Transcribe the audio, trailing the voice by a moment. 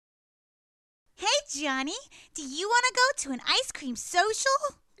Johnny, do you want to go to an ice cream social?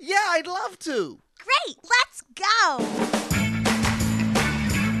 Yeah, I'd love to. Great, let's go!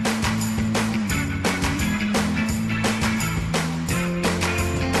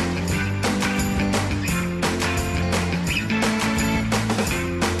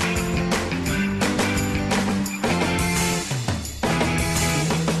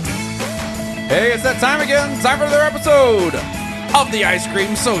 Hey, it's that time again. Time for another episode of the Ice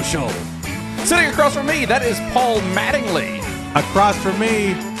Cream Social. Sitting across from me, that is Paul Mattingly. Across from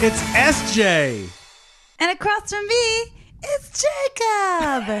me, it's SJ. And across from me, it's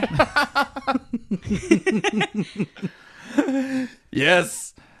Jacob.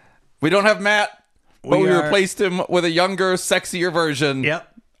 Yes. We don't have Matt, but we replaced him with a younger, sexier version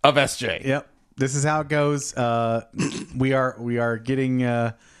of SJ. Yep. This is how it goes. We are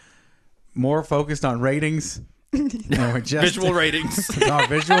getting more focused on ratings. No, visual ratings. Our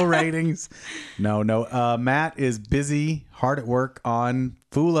visual ratings. No. Matt is busy, hard at work on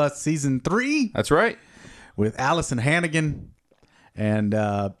Fool Us Season 3. That's right. With Allison Hannigan. And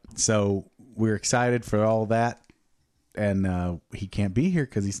so we're excited for all that. And he can't be here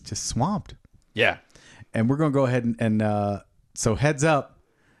because he's just swamped. Yeah. And we're going to go ahead and so heads up.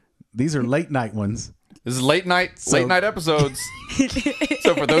 These are late night ones. This is late night episodes.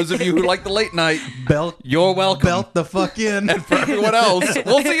 So for those of you who like the late night, you're welcome. Belt the fuck in. And for everyone else,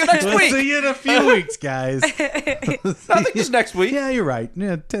 we'll see you next week. We'll see you in a few weeks, guys. I think just next week. Yeah, you're right.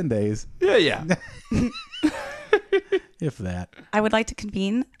 Yeah, 10 days. Yeah. If that. I would like to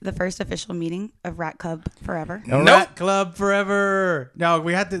convene the first official meeting of Rat Club Forever. Rat Club Forever. No,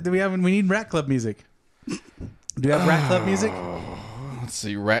 we need Rat Club music. Do you have Rat Club music? Let's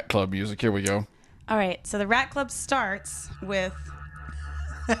see, Rat Club music. Here we go. All right, so the Rat Club starts with...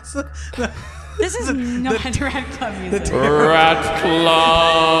 This is not Rat Club music. Rat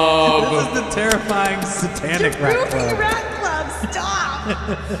Club. This is the terrifying satanic Rat Club. Rat Club,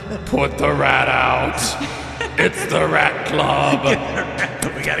 stop. Put the rat out. It's the Rat Club.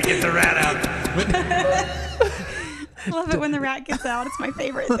 We gotta get the rat out. I love it when the rat gets out. It's my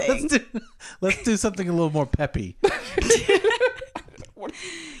favorite thing. Let's do something a little more peppy.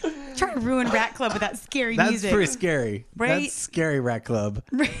 Try to ruin Rat Club with that scary music. That's pretty scary. Right? That's scary Rat Club.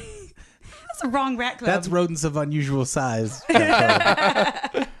 That's the wrong Rat Club. That's rodents of unusual size.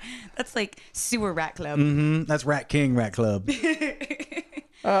 That's like sewer Rat Club. Mm-hmm. That's Rat King Rat Club.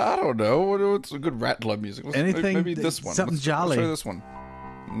 I don't know. What's a good Rat Club music? Maybe this one. Something jolly. Let's try this one.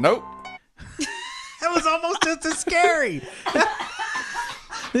 Nope. That was almost just as scary.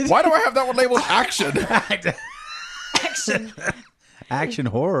 Why do I have that one labeled action? Action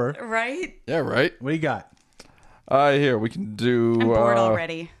horror. Right? Yeah, right. What do you got? Here, we can do... I'm bored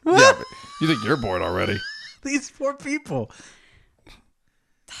already. Yeah, but you think you're bored already. These poor people.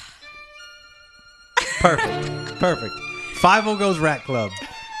 Perfect. 5-0 goes Rat Club.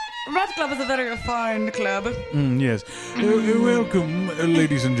 Rat Club is a very refined club. Yes. Welcome,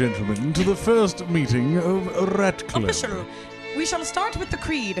 ladies and gentlemen, to the first meeting of Rat Club. Official. We shall start with the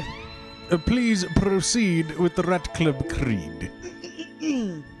creed. Please proceed with the Rat Club creed.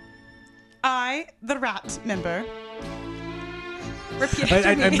 I, the rat member, repeat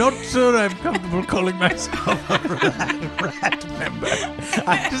after me. I'm not sure I'm comfortable calling myself a rat member.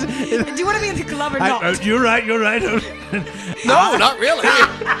 Do you want to be in the club or not? You're right. No, not really.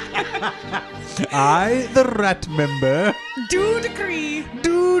 I, the rat member, do decree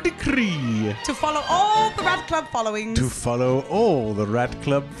to follow all the Rat Club followings.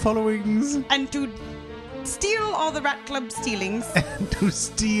 And to steal all the Rat Club stealings.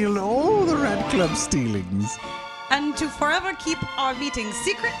 And to forever keep our meetings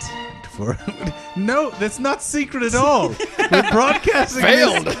secret. No, that's not secret at all. We're broadcasting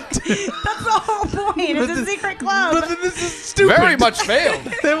Failed. That's the whole point. It's a secret club. But this is stupid. Very much failed.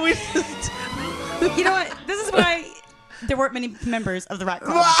 Then we just... You know what? This is why there weren't many members of the Rat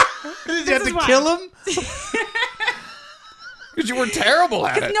Club. Did you have to kill him? Because you were terrible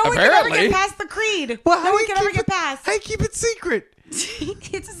at it, no one apparently. can ever get past the creed. Well, no one can ever get past. I keep it secret.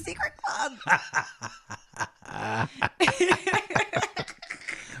 It's a secret club.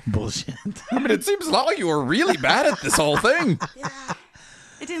 Bullshit. I mean, it seems a lot like you were really bad at this whole thing. Yeah.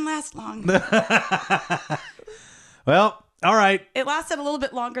 It didn't last long. Well, all right. It lasted a little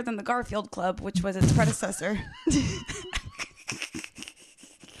bit longer than the Garfield Club, which was its predecessor.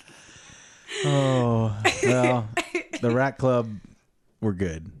 Oh, well, the Rat Club, we're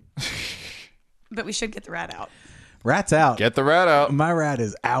good. But we should get the rat out. Rat's out. Get the rat out. My rat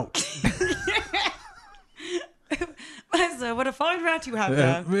is out. So what a fine rat you have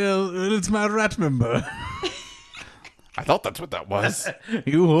there. Well, it's my rat member. I thought that's what that was.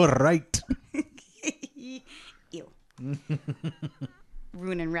 You were right.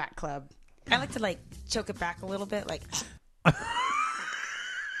 Ruining Rat Club. I like to like choke it back a little bit, like.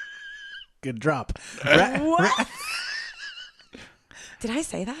 Good drop. What? Did I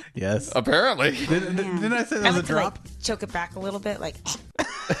say that? Yes. Apparently. Didn't I say that I was like a to drop? like choke it back a little bit, like.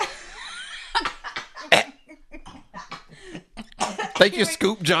 Thank you,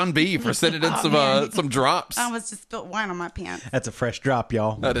 Scoop John B, for sending in some drops. I almost just spilled wine on my pants. That's a fresh drop,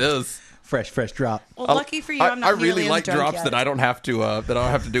 y'all. That is. Fresh drop. Well, lucky for you, I'm not I really nearly like as drunk drops yet. that I don't have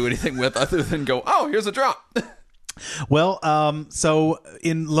to do anything with other than go, oh, here's a drop. Well, so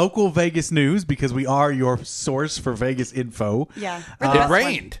in local Vegas news, because we are your source for Vegas info. Yeah. It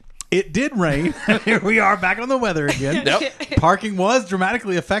rained. It did rain. Here we are back on the weather again. Yep. Parking was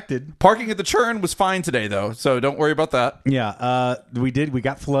dramatically affected. Parking at the Churn was fine today, though, so don't worry about that. Yeah, we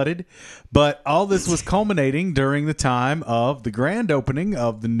got flooded. But all this was culminating during the time of the grand opening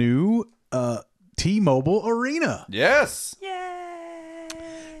of the new T-Mobile Arena. Yes. Yay.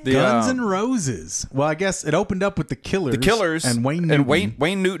 The, Guns N' Roses. Well, I guess it opened up with the Killers. The Killers and Wayne Newton.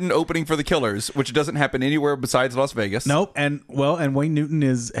 Wayne Newton opening for the Killers, which doesn't happen anywhere besides Las Vegas. Nope, and Wayne Newton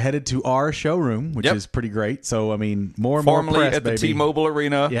is headed to our showroom, which Yep. is pretty great. So I mean, more and Formerly more press, at the baby. T-Mobile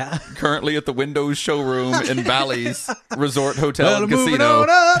Arena. Yeah. Currently at the Windows showroom in Bally's Resort Hotel Well, and moving Casino. on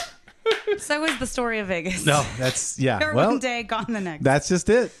up. So is the story of Vegas. No, that's Here Well, one day, gone the next. that's just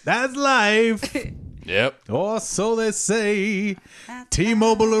it. That's life. Yep. Or so they say.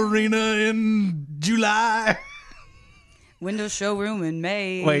 T-Mobile Arena in July. Windows showroom in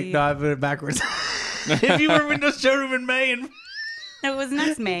May. Wait, no, I put it backwards. If you were Windows showroom in May, and No, it was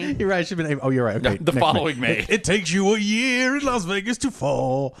next May. you're right. Should have been. Oh, you're right. Okay, The next following May. It takes you a year in Las Vegas to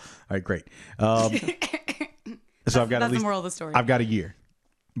fall. All right, great. So I've got That's at least the moral of the story. I've got a year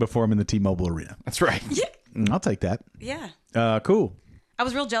before I'm in the T-Mobile Arena. That's right. I'll take that. Yeah. Cool. I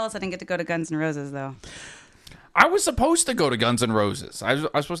was real jealous I didn't get to go to Guns N' Roses, though. I was supposed to go to Guns N' Roses. I was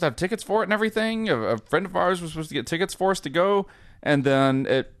supposed to have tickets for it and everything. A friend of ours was supposed to get tickets for us to go, and then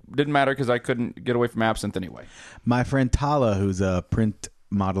it didn't matter because I couldn't get away from Absinthe anyway. My friend Tala, who's a print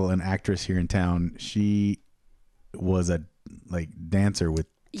model and actress here in town, she was a dancer with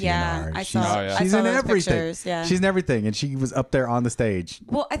TNR. Yeah, I saw. yeah. I She's saw in those everything. pictures. Yeah. She's in everything, and she was up there on the stage.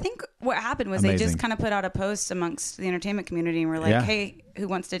 Well, I think what happened was they Amazing. just kind of put out a post amongst the entertainment community and were like, Yeah. "Hey, who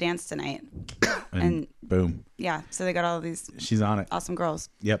wants to dance tonight?" And boom, Yeah, so they got all these she's on it. awesome girls.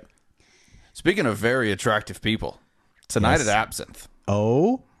 Yep. Speaking of very attractive people, tonight Yes. at Absinthe,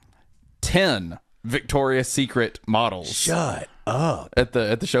 Oh, 10 Victoria's Secret models shut up. at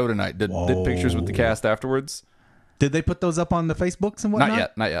the show tonight. Did pictures with the cast afterwards? Did they put those up on the Facebooks and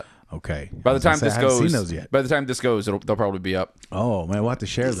whatnot? Not yet. Okay. By the time I this haven't goes, seen those yet. by the time this goes, they'll probably be up. Oh man, we'll have to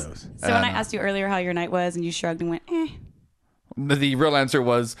share those. So when I asked you earlier how your night was, and you shrugged and went, "Eh." The real answer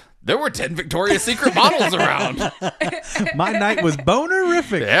was there were 10 Victoria's Secret models around. My night was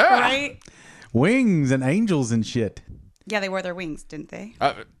bonerific. Yeah. Right? Wings and angels and shit. Yeah, they wore their wings, didn't they?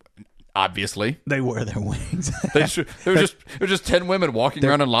 Obviously. They wore their wings. It was just 10 women walking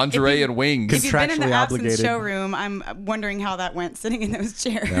around in lingerie and wings. If you've been in the Contractually Absinthe obligated. showroom, I'm wondering how that went, sitting in those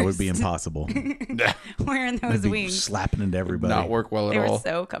chairs. That would be impossible. wearing those They'd be wings. slapping into everybody. Not work well at They were all.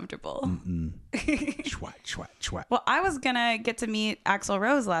 so comfortable. Swat, swat, swat. Well, I was gonna get to meet Axl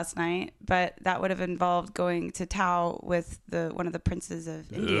Rose last night, but that would have involved going to Tao with one of the princes of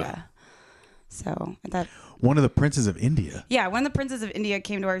India. So that One of the princes of India. yeah, one of the princes of India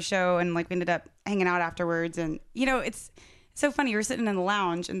came to our show, and we ended up hanging out afterwards. And it's so funny. We're sitting in the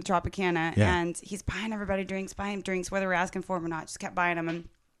lounge in the Tropicana, Yeah. and he's buying everybody drinks, whether we're asking for them or not. Just kept buying them, and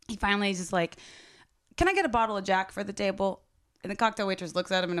he finally is just like, "Can I get a bottle of Jack for the table?" And the cocktail waitress looks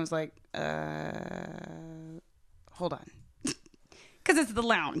at him and was like, hold on. Because it's the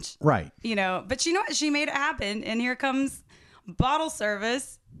lounge. Right. But you know what? She made it happen. And here comes bottle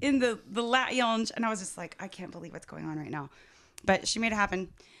service in the lounge. And I was just like, I can't believe what's going on right now. But she made it happen.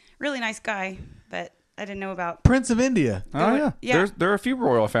 Really nice guy. But I didn't know about. Prince of India. Oh, yeah. Yeah. There are a few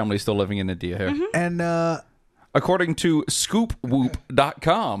royal families still living in India here. And According to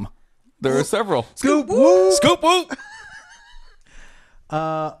scoopwhoop.com, there are several. Scoop Woo. Scoop Whoop!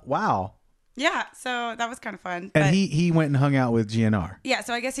 Wow. Yeah. So that was kind of fun. And but, he went and hung out with GNR. yeah.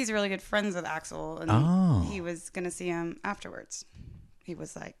 So I guess he's really good friends with Axel. And Oh. he was going to see him afterwards. He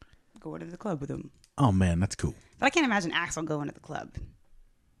was like going to the club with him. Oh man, that's cool. But I can't imagine Axel going to the club.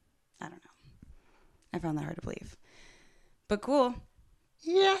 I don't know. I found that hard to believe. But cool.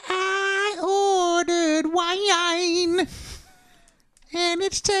 Yeah, I ordered wine, and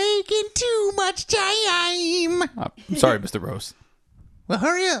it's taking too much time. I'm sorry, Mr. Rose. Well,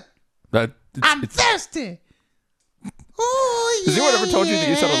 hurry up. It's Thirsty. Oh, Has anyone ever told you that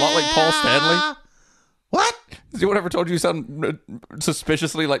you sound a lot like Paul Stanley? What? Has anyone ever told you sound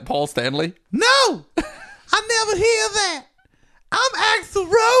suspiciously like Paul Stanley? No, I never hear that. I'm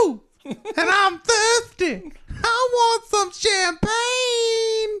Axl Rose, and I'm thirsty. I want some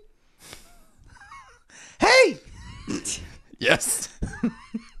champagne. Hey, Yes.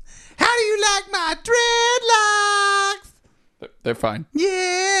 how do you like my dreadlocks? They're fine.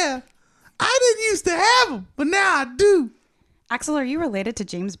 Yeah, I didn't used to have them, but now I do. Axel, are you related to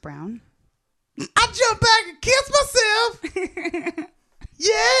James Brown? I jump back and kiss myself.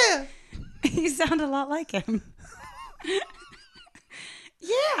 Yeah, You sound a lot like him.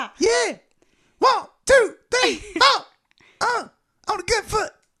 Yeah. yeah. 1, 2, 3, 4. On a good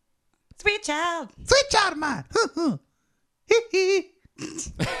foot. Sweet child. Sweet child of mine.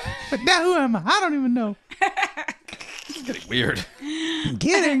 But now who am I? I don't even know. It's getting weird. I'm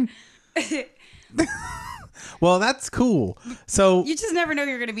kidding. Well, that's cool. So, You just never know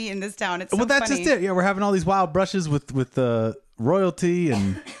you're going to be in this town. It's so well, that's funny. just it. Yeah, we're having all these wild brushes with royalty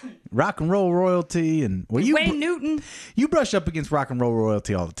and rock and roll royalty, and well, Wayne Newton. you brush up against rock and roll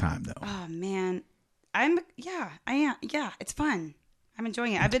royalty all the time, though. Oh man, I am. Yeah, it's fun. I'm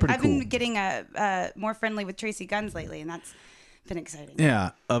enjoying it. I've pretty been cool. getting more friendly with Tracy Guns lately, and that's been exciting.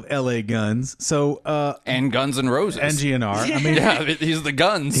 Yeah, of L.A. Guns. So, And Guns N' Roses. and GNR. I mean, Yeah, he's the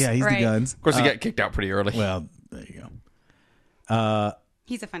Guns. yeah, he's Right. the Guns. Of course, he got kicked out pretty early. Well, there you go.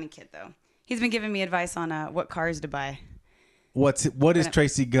 He's a funny kid though. He's been giving me advice on what cars to buy. What is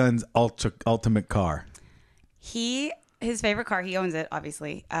Tracy Gunn's ultimate car? His favorite car, he owns it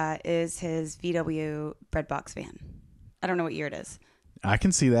obviously, is his VW breadbox van. I don't know what year it is. I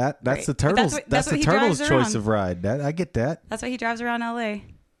can see that. That's Right. the But turtles. that's That's what the he turtles' drives choice around. of ride. That I get that. That's why he drives around LA.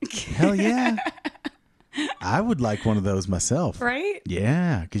 Hell yeah. I would like one of those myself. Right?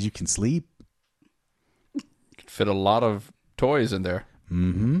 Yeah, because you can sleep. Could fit a lot of toys in there.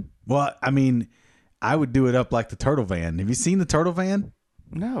 Well, I mean, I would do it up like the turtle van. Have you seen the turtle van?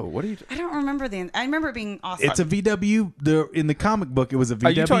 No, what are you? I don't remember I remember it being awesome. It's a VW. In the comic book, it was a VW.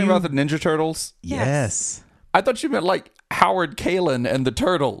 Are you talking about the Ninja Turtles? Yes. I thought you meant like Howard Kalin and the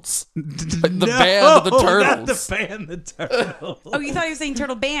Turtles. Like the No, band, the not Turtles. the band, the turtles. Oh, you thought he was saying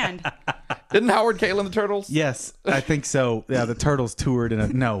Turtle Band. Didn't Howard Kalin the Turtles? Yes, I think so. Yeah, the turtles toured in a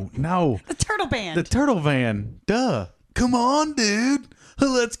no. The Turtle Band. The turtle van. Duh. Come on, dude.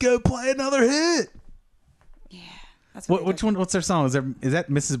 Let's go play another hit. That's what Which one? What's their song? Is that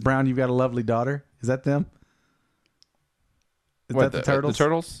Mrs. Brown? You've got a lovely daughter. Is that them? Is What, that the turtles? The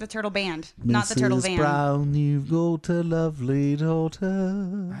Turtles? The Turtle Band, not the Turtle Mrs. Van. Brown, you've got a lovely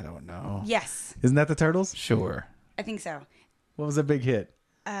daughter. I don't know. Yes, Isn't that the turtles? Sure. I think so. What was a big hit?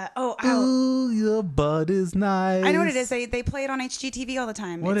 Ow. Ooh, your butt is nice. I know what it is. They play it on HGTV all the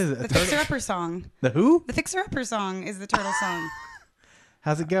time. What It's is it? A The turtle? Fixer Upper song. The who? The Fixer Upper song is the Turtle song.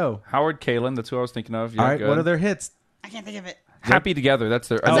 How's it go? Howard Kalin, that's who I was thinking of. Yeah, All right, good. what are their hits? I can't think of it. Happy Together. That's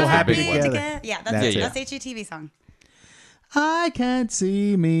their. Oh, that's Happy the big one. Together. Yeah, That's it. that's HGTV song. I can't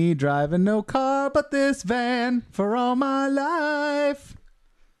see me driving no car but this van for all my life.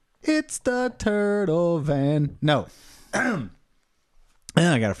 It's the turtle van. No. I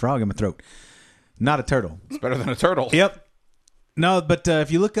got a frog in my throat. Not a turtle. It's better than a turtle. Yep. No, but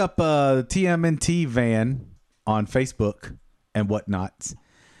if you look up TMNT van on Facebook and whatnot,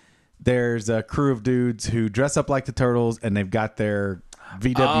 there's a crew of dudes who dress up like the turtles and they've got their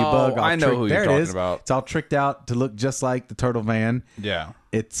VW bug. All I know who you're there it talking is. about. It's all tricked out to look just like the turtle van. Yeah.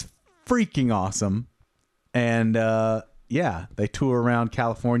 It's freaking awesome. And yeah, they tour around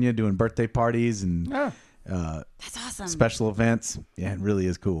California doing birthday parties and That's awesome. special events. Yeah, it really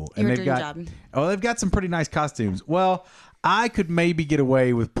is cool. Your And dream got job. Oh, they've got some pretty nice costumes. Well, I could maybe get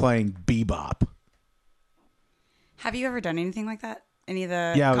away with playing Bebop. Have you ever done anything like that? Any of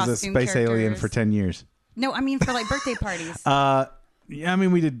the Yeah, I was a costume space alien characters? for 10 years. No, I mean for like birthday parties. Yeah, I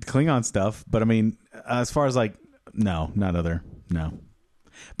mean, we did Klingon stuff, but I mean, as far as like, no.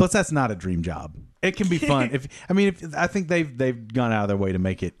 Plus, that's not a dream job. It can be fun. I think they've gone out of their way to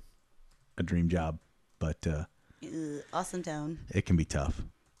make it a dream job, but Awesome town. it can be tough.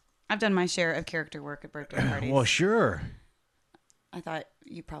 I've done my share of character work at birthday parties. Well, sure. I thought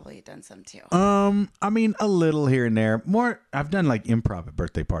you probably had done some too. I mean, a little here and there. More, I've done like improv at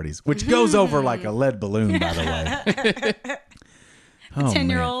birthday parties, which goes over like a lead balloon, by the way.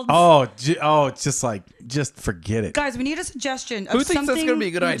 10-year-olds. It's just like, just forget it. Guys, we need a suggestion of Who thinks something that's gonna be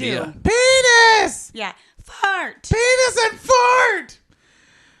a good you idea? do. Penis! Yeah. Fart. Penis and fart!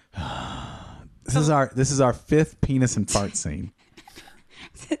 This is our fifth penis and fart scene.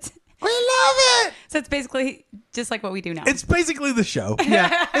 We love it! So it's basically just like what we do now. It's basically the show.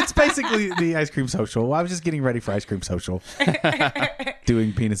 Yeah, it's basically the ice cream social. I was just getting ready for ice cream social,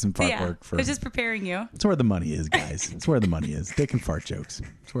 doing penis and fart work for. It's just preparing you. It's where the money is, guys. It's where the money is. Dick and fart jokes.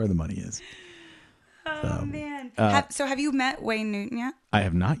 It's where the money is. Oh man. So have you met Wayne Newton yet? I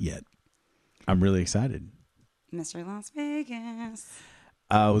have not yet. I'm really excited. Mr. Las Vegas.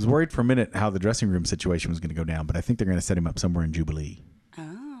 I was worried for a minute how the dressing room situation was going to go down, but I think they're going to set him up somewhere in Jubilee.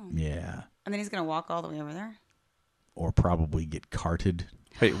 Oh. Yeah. And then he's going to walk all the way over there? Or probably get carted.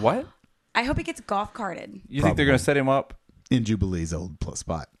 Wait, what? I hope he gets golf carted. You think they're going to set him up in Jubilee's old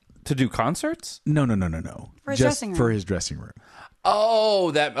spot? to do concerts? No. For his Just dressing room. for his dressing room.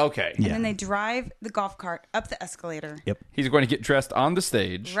 Oh, that okay. And then they drive the golf cart up the escalator. Yep. He's going to get dressed on the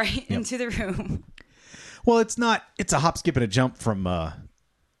stage. Right into the room. Well, it's not. It's a hop, skip, and a jump from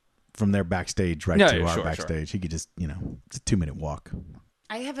their backstage to our backstage. Sure. He could just, it's a 2-minute walk.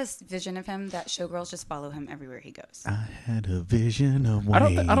 I have a vision of him that showgirls just follow him everywhere he goes. I had a vision of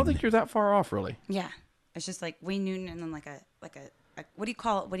Wayne. I don't think you're that far off, really. Yeah, it's just like Wayne Newton and then like a what do you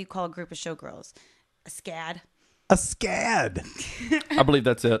call it? What do you call a group of showgirls? A SCAD. A SCAD. I believe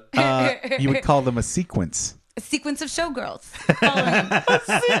that's it. You would call them a sequence. A sequence of showgirls following him. A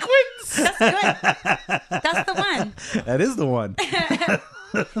sequence. That's good. That's the one. That is the one.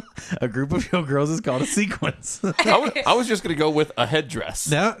 A group of showgirls is called a sequence. I was just going to go with a headdress.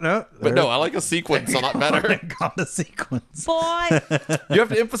 No. But no, I like a sequence a lot better. Called a sequence. Boy. You have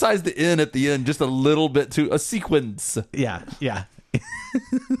to emphasize the N at the end just a little bit too. A sequence. Yeah.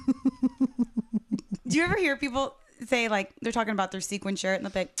 Do you ever hear people say, like, they're talking about their sequin shirt and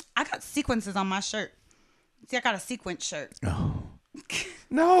they'll be like, I got sequences on my shirt. See, I got a sequence shirt. Oh.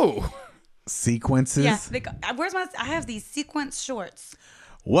 No. Sequences? Yeah. I have these sequence shorts.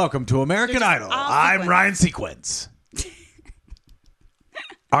 Welcome to American Idol. I'm Ryan Sequence.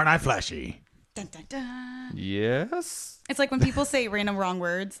 Aren't I flashy? Dun, dun, dun. Yes. It's like when people say random wrong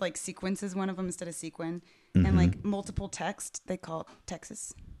words, like sequence is one of them instead of sequin. And like multiple text, they call it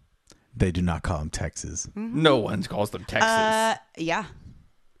Texas. They do not call them Texas. Mm-hmm. No one calls them Texas. Yeah.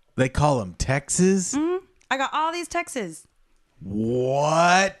 They call them Texas? Mm-hmm. I got all these Texas.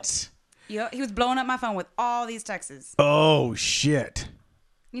 What? Yeah, he was blowing up my phone with all these Texas. Oh, shit.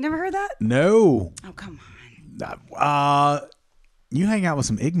 You never heard that? No. Oh, come on. You hang out with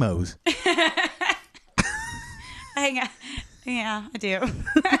some Igmos. Yeah, I do.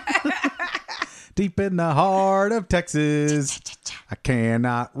 Deep in the heart of Texas. I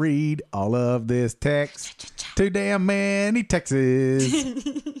cannot read all of this text. Too damn many Texas.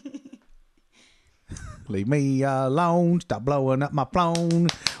 Leave me alone. Stop blowing up my phone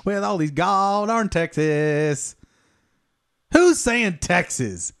with all these god darn Texas. Who's saying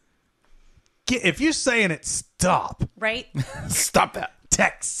Texas? If you're saying it, stop. Right? Stop that.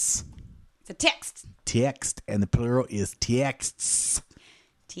 Texts. It's a text. Text, and the plural is texts.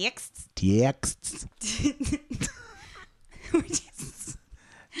 Texts. Texts. We're just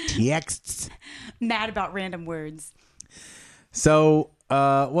Texts. mad about random words. So,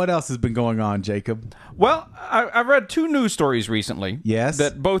 what else has been going on, Jacob? Well, I've read 2 news stories recently. Yes.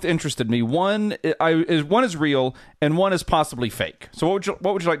 That both interested me. One is real, and one is possibly fake. So what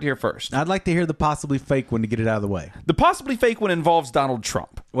would you like to hear first? I'd like to hear the possibly fake one to get it out of the way. The possibly fake one involves Donald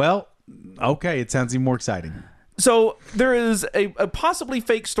Trump. Well, okay, it sounds even more exciting. So there is a possibly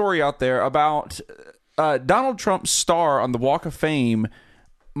fake story out there about Donald Trump's star on the Walk of Fame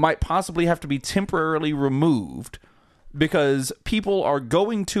might possibly have to be temporarily removed because people are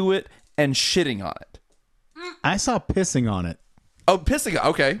going to it and shitting on it. I saw pissing on it. Oh, pissing.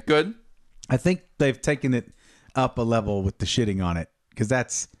 Okay, good. I think they've taken it up a level with the shitting on it because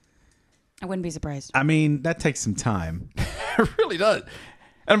that's, I wouldn't be surprised. I mean, that takes some time. It really does.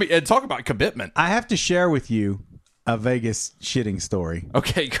 I mean, and talk about commitment. I have to share with you a Vegas shitting story.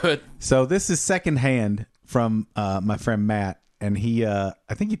 Okay, good. So this is secondhand from my friend Matt. And he, I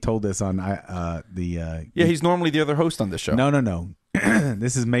think he told this on the... Yeah, he's normally the other host on this show. No.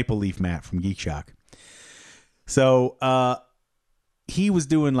 This is Maple Leaf Matt from Geek Shock. So he was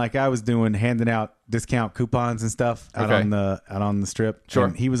doing like I was doing, handing out discount coupons and stuff out on the strip. Sure.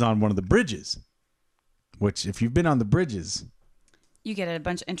 And he was on one of the bridges, which if you've been on the bridges... You get a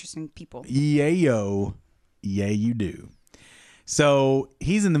bunch of interesting people. Yeah, you do. So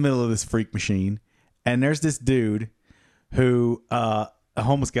he's in the middle of this freak machine, and there's this dude who, a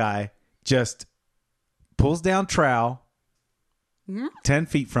homeless guy, just pulls down trowel 10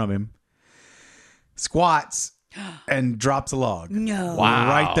 feet from him, squats, and drops a log. No. Wow.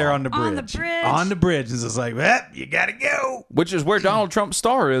 Right there on the bridge. On the bridge. On the bridge. And it's just like, well, you got to go. Which is where Donald Trump's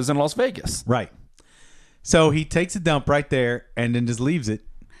star is in Las Vegas. Right. So he takes a dump right there and then just leaves it.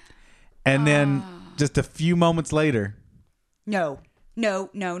 And then just a few moments later, No.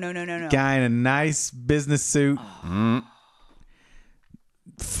 guy in a nice business suit,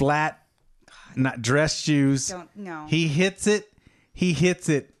 flat, not dress shoes. No. He hits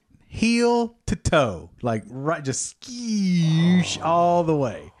it heel to toe, like right, just skoosh all the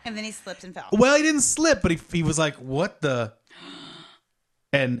way. And then he slipped and fell. Well, he didn't slip, but he was like, "What the?"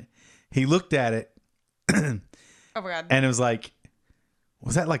 And he looked at it, Oh my God. and it was like,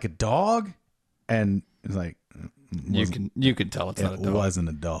 "Was that like a dog?" And it was like, You can tell it's not a "It dog. wasn't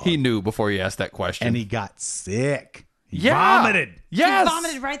a dog." He knew before he asked that question. and he got sick. He Yeah. vomited Yes. He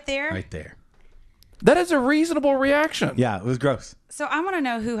vomited right there. right there. That is a reasonable reaction. Yeah, it was gross. So I want to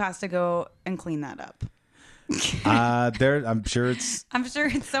know who has to go and clean that up. I'm sure it's I'm sure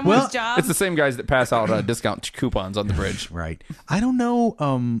it's someone's Well, job. It's the same guys that pass out discount coupons on the bridge. right. I don't know.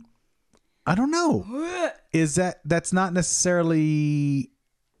 Is that's not necessarily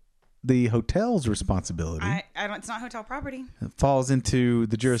the hotel's responsibility? I don't. It's not hotel property. It falls into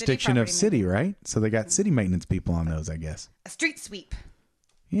the jurisdiction of property city, right? So they got city maintenance people on those, I guess. A street sweep,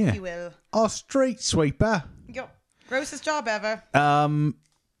 Yeah. if you will. Oh, street sweeper. Yo, grossest job ever.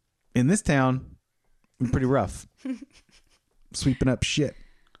 In this town, pretty rough. Sweeping up shit,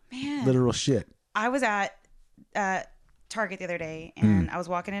 Man, literal shit. I was at Target the other day, and I was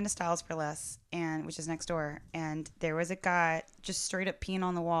walking into Styles for Less, and which is next door, and there was a guy just straight up peeing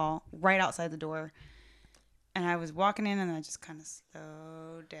on the wall right outside the door. And I was walking in, and I just kind of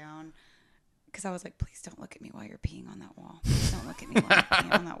slowed down because I was like, "Please don't look at me while you're peeing on that wall. Please don't look at me while you're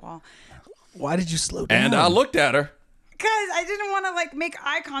peeing on that wall." Why did you slow down? And I looked at her. Because I didn't want to like make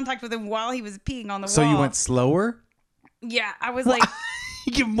eye contact with him while he was peeing on the So wall. you went slower? Yeah, I was like,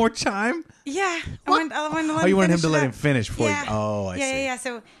 You give him more time? yeah. I wanted to let Oh, you wanted him finish to it let up. him finish before Yeah. you... Oh, I see. Yeah.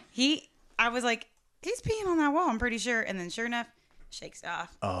 So I was like, he's peeing on that wall, I'm pretty sure. And then sure enough, shakes it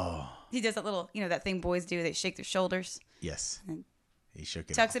off. Oh, He does that little, that thing boys do. They shake their shoulders, yes. He shook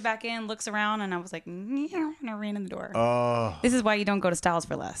it tucks off. it back in, looks around, and I was like, and I ran in the door. Oh. This is why you don't go to Styles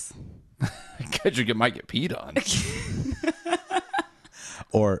for Less. Because you might get peed on.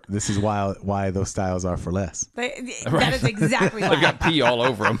 Or this is why those styles are for less. That is exactly They've why. got pee all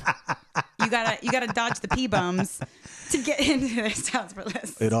over them. You gotta dodge the pee bums to get into their Styles for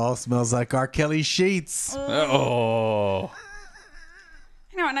Less. It all smells like R. Kelly sheets. Oh.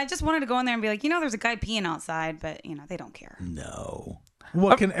 And I just wanted to go in there and be like, there's a guy peeing outside, but they don't care. No.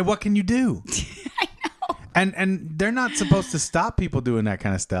 What can you do? I know. And they're not supposed to stop people doing that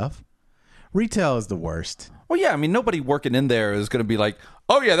kind of stuff. Retail is the worst. Well, yeah, I mean, nobody working in there is going to be like,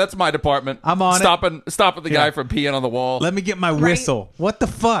 oh, yeah, that's my department. I'm on it. Stopping the Yeah. guy from peeing on the wall. Let me get my whistle. What the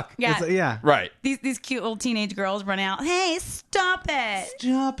fuck? Yeah. Yeah. Right. These cute little teenage girls run out. Hey, stop it!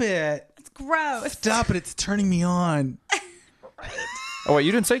 Stop it. It's gross. Stop it. It's turning me on. Oh, wait,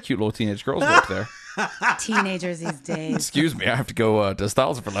 you didn't say cute little teenage girls work there. Teenagers these days. Excuse me, I have to go to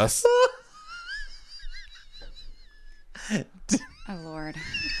Styles for Less. Oh Lord.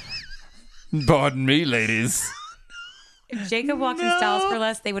 Pardon me, ladies. If Jacob walked in Styles for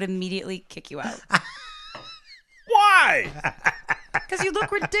Less, they would immediately kick you out Why? because you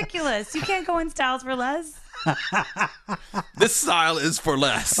look ridiculous. You can't go in Styles for Less. This style is for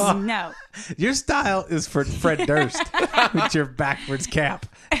less. No. Your style is for Fred Durst with your backwards cap.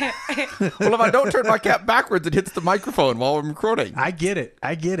 Well, if I don't turn my cap backwards, it hits the microphone while I'm recording. I get it.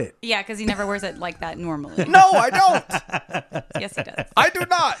 Yeah, because he never wears it like that normally. No, I don't. Yes, he does. I do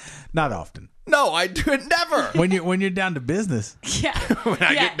not. Not often. No, I do it never. When you're down to business. Yeah. When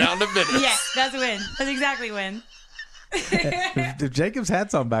I get down to business. Yeah, that's when. That's exactly when. If Jacob's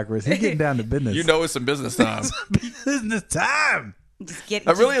hat's on backwards, he's getting down to business. You know it's some business time. Business time. Just get,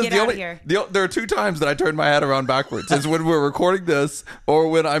 That really just is get the out only. of here. There are two times that I turn my hat around backwards. It's when we're recording this, or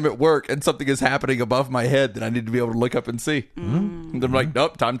when I'm at work and something is happening above my head that I need to be able to look up and see. And I'm like,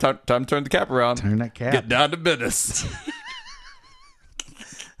 nope, time to turn the cap around. Turn that cap. Get down to business.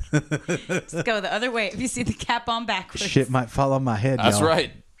 Just go the other way if you see the cap on backwards. Shit might fall on my head. That's y'all.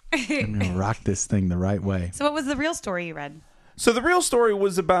 right. I'm gonna rock this thing the right way. So what was the real story you read? So the real story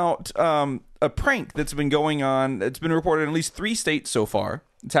was about a prank that's been going on. It's been reported in at least 3 states so far.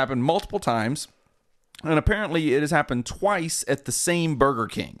 It's happened multiple times. And apparently it has happened twice at the same Burger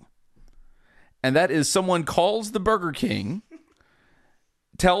King. And that is someone calls the Burger King,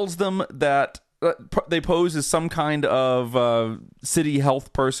 tells them that they pose as some kind of city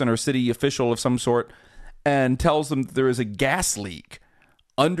health person or city official of some sort, and tells them that there is a gas leak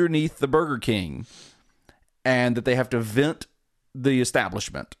underneath the Burger King and that they have to vent the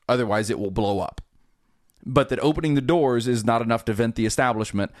establishment, otherwise it will blow up. But that opening the doors is not enough to vent the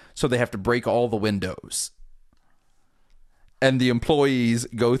establishment, so they have to break all the windows. and the employees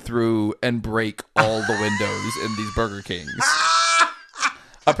go through and break all the windows in these Burger Kings.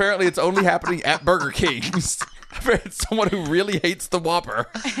 Apparently, it's only happening at Burger King's. It's someone who really hates the Whopper.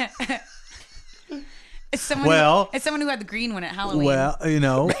 It's someone who had the green one at Halloween. Well,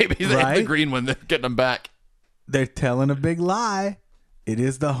 Maybe they had the green one. They're getting them back. They're telling a big lie. It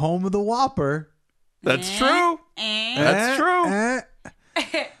is the home of the Whopper. That's true. That's true.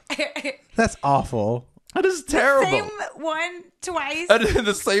 That's awful. That is terrible. Same one twice. And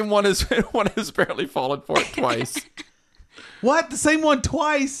the same one has apparently fallen for it twice. What? The same one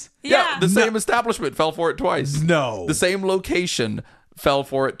twice? Yeah, the same establishment fell for it twice. No. The same location fell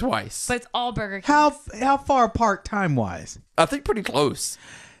for it twice. But it's all Burger King. How far apart time-wise? I think pretty close.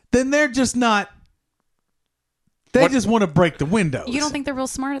 Then they're just not... They just want to break the windows. You don't think they're real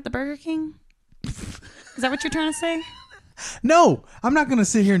smart at the Burger King? Is that what you're trying to say? No, I'm not going to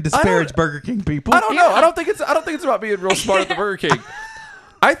sit here and disparage Burger King people. I don't know. I don't think it's about being real smart at the Burger King.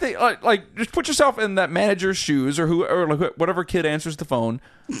 I think like just put yourself in that manager's shoes or whatever kid answers the phone,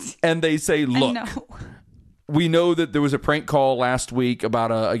 and they say, "Look, we know that there was a prank call last week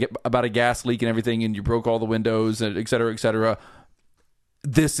about a gas leak and everything, and you broke all the windows, and et cetera, et cetera.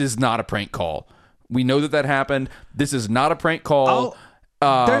 This is not a prank call. We know that happened. This is not a prank call.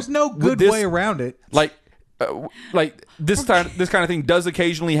 There's no good way around it. Like this kind of thing does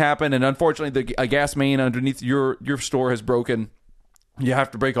occasionally happen, and unfortunately, a gas main underneath your store has broken. You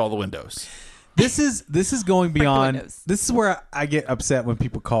have to break all the windows. This is going beyond. This is where I get upset when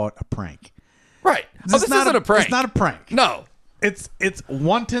people call it a prank. Right. This isn't a prank. It's not a prank. No. It's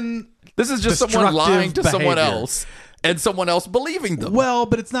wanton. This is just someone lying to someone behavior. else and someone else believing them. Well,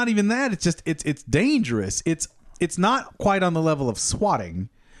 but it's not even that. It's just it's dangerous. It's not quite on the level of swatting,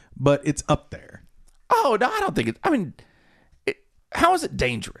 but it's up there. Oh, no, I don't think it. I mean, how is it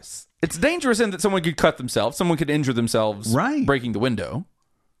dangerous? It's dangerous in that someone could cut themselves, someone could injure themselves, breaking the window.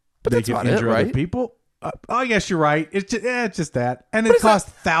 But that's not it, right? Other people. I guess you're right. It's just that, and it costs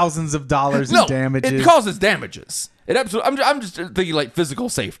thousands of dollars in damages. It causes damages. It absolutely. I'm just thinking like physical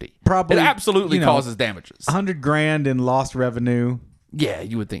safety. Probably, it absolutely causes damages. $100,000 in lost revenue. Yeah,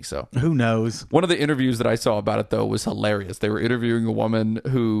 you would think so. Who knows? One of the interviews that I saw about it, though, was hilarious. They were interviewing a woman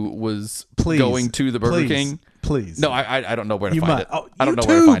who was going to the Burger King. Please. No, I don't know where to find it. Oh, I don't know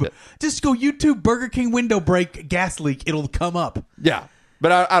where to find it. Just go YouTube Burger King window break gas leak. It'll come up. Yeah.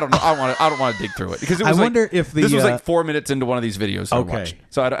 But I don't know. I don't want to dig through it because it was this was like 4 minutes into one of these videos I watched.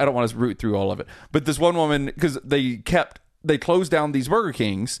 So I don't want to root through all of it. But this one woman, because they closed down these Burger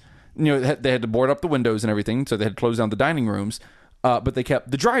Kings. They had to board up the windows and everything, so they had to close down the dining rooms. But they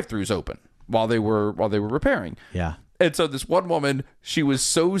kept the drive-thrus open while they were repairing. Yeah. And so this one woman, she was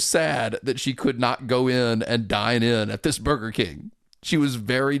so sad that she could not go in and dine in at this Burger King. She was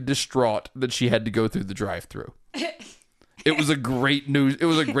very distraught that she had to go through the drive-thru. It was a great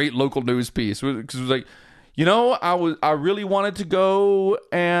local news piece because it was like, I really wanted to go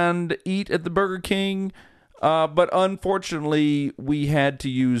and eat at the Burger King, but unfortunately we had to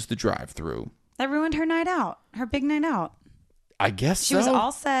use the drive-thru. That ruined her night out, her big night out. I guess she was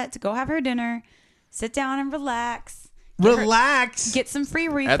all set to go have her dinner, sit down and relax. Get some free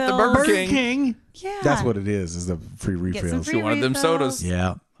refills. At the Burger King. Yeah. That's what it is the free refills. She wanted them sodas.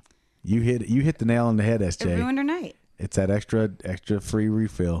 Yeah. You hit the nail on the head, SJ. It ruined her night. It's that extra free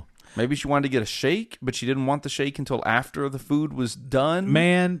refill. Maybe she wanted to get a shake, but she didn't want the shake until after the food was done.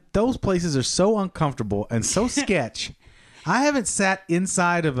 Man, those places are so uncomfortable and so sketch. I haven't sat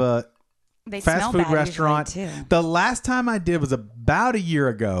inside of a fast food restaurant. Too. The last time I did was about a year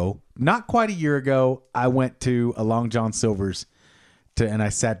ago. Not quite a year ago. I went to a Long John Silver's and I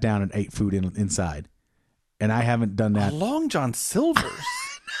sat down and ate food inside. And I haven't done that. Long John Silver's?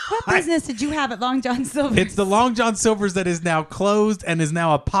 What business did you have at Long John Silver's? It's the Long John Silver's that is now closed and is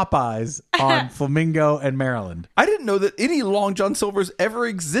now a Popeyes on Flamingo and Maryland. I didn't know that any Long John Silver's ever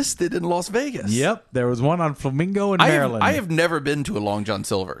existed in Las Vegas. Yep. There was one on Flamingo and Maryland. I have never been to a Long John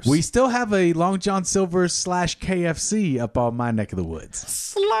Silver's. We still have a Long John Silver's / KFC up on my neck of the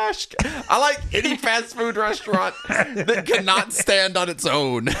woods. I like any fast food restaurant that cannot stand on its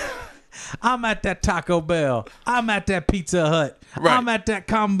own. I'm at that Taco Bell. I'm at that Pizza Hut. Right. I'm at that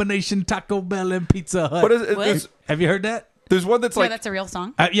combination Taco Bell and Pizza Hut. What is it? Have you heard that? There's one that's that's a real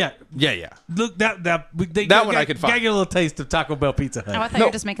song. Yeah. Look, that one I could find. Gotta get a little taste of Taco Bell Pizza Hut. Oh, I thought you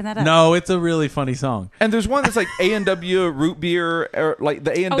were just making that up. No, it's a really funny song. And there's one that's like A&W root beer, or like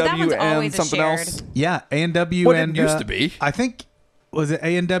the A&W and something else. Yeah, A&W what and it used to be. I think was it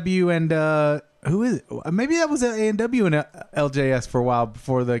A&W and who is it? Maybe that was A&W and LJS for a while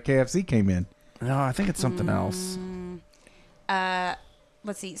before the KFC came in. No, I think it's something else.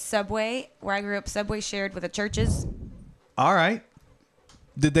 Let's see. Subway, where I grew up, Subway shared with the churches. All right.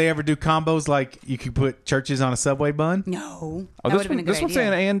 Did they ever do combos like you could put churches on a Subway bun? No. Oh, That this would have been a good one's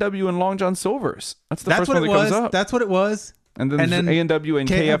idea. saying A&W and Long John Silver's. That's the That's first what one it that was. comes up. That's what it was. And then there's A&W and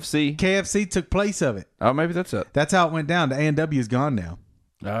KFC. KFC took place of it. Oh, maybe that's it. That's how it went down. The A&W is gone now.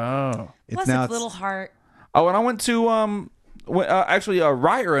 Oh. Plus, now it's Little Heart. Oh, and I went to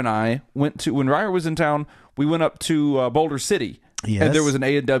Ryer and I went to when Ryer was in town. We went up to Boulder City, Yes. and there was an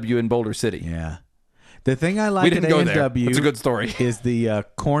A&W in Boulder City. Yeah. The thing I like We didn't at go there. A&W That's a good story. is the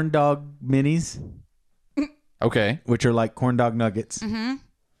corn dog minis, Okay. which are like corn dog nuggets,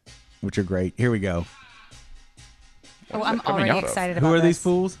 which are great. Here we go. Oh, I'm coming already out of? excited about Who are this. these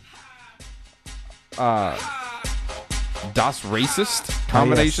fools? Das Racist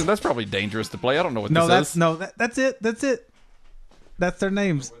combination. That's probably dangerous to play. I don't know what No, this is. that's it. That's it. That's their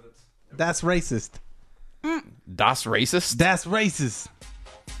names. That's racist. Das Racist? That's racist.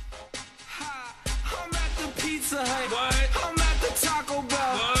 I'm at the Pizza Hut. I'm at the Taco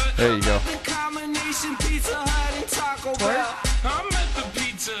Bell. There you go. The combination Pizza Hut and Taco Bell. I'm at the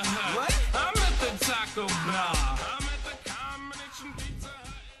Pizza Hut. What? I'm at the Taco Bell. I'm at the combination Pizza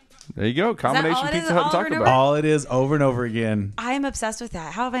Hut. There you go. Combination all it is, Pizza Hut and all over Taco and Bell. All it is over and over again. I am obsessed with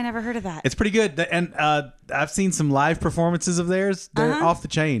that. How have I never heard of that? It's pretty good. And I've seen some live performances of theirs. They're off the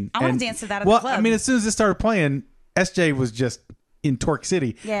chain. I wanna And- dance to that at the well, club. I mean, as soon as it started playing, SJ was just in Torque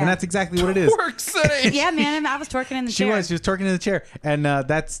City. Yeah. And that's exactly what it is. Work City. Yeah, man. I was twerking in the She chair. was twerking in the chair. And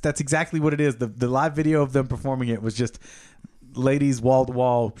that's exactly what it is. The live video of them performing it was just ladies wall to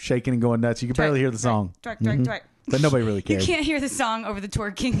wall shaking and going nuts. You could barely hear the song. Twerk, twerk, twerk. But nobody really You cared. can't hear the song over the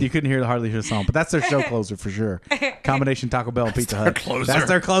twerking. You couldn't hardly hear the song, but that's their show closer for sure. Combination Taco Bell and Pizza Hut. closer. That's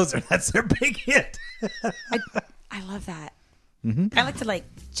their closer. That's their big hit. I love that. Mm-hmm. I like to like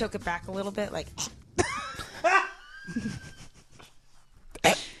choke it back a little bit, like.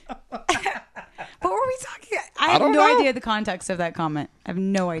 What were we talking? I have don't no know. idea the context of that comment. I have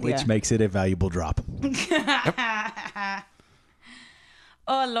no idea. Which makes it a valuable drop.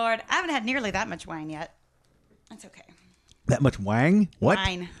 Oh Lord, I haven't had nearly that much wine yet. That's okay. That much wang? What?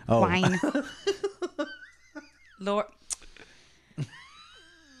 Wine, Oh. wine. Lord,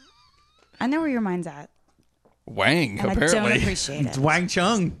 I know where your mind's at, Wang, and I don't apparently. appreciate It's it. Wang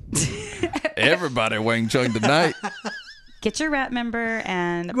Chung. Everybody Wang Chung tonight. Get your rat member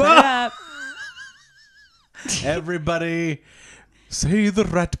and put it up. Everybody say the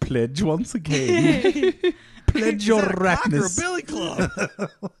rat pledge once again. Pledge your ratness. Billy Club.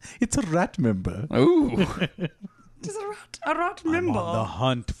 It's a rat member. Ooh. Just a rat member. On the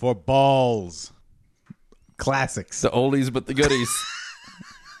hunt for balls. Classics. The oldies but the goodies.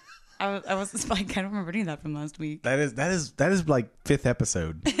 I was like, I don't remember any of that from last week. That is like 5th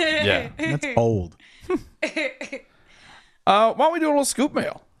episode. Yeah. That's old. Why don't we do a little scoop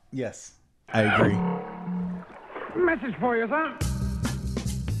mail? Yes. I agree. Message for you, son.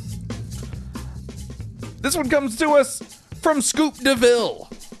 This one comes to us from Scoop DeVille.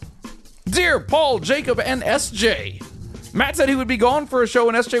 Dear Paul, Jacob, and SJ. Matt said he would be gone for a show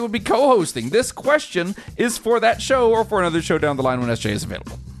and SJ would be co-hosting. This question is for that show or for another show down the line when SJ is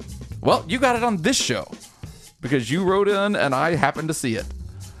available. Well, you got it on this show because you wrote in and I happened to see it.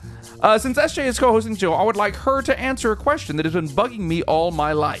 Since SJ is co-hosting the show, I would like her to answer a question that has been bugging me all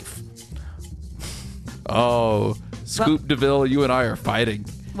my life. Oh, Scoop DeVille, you and I are fighting.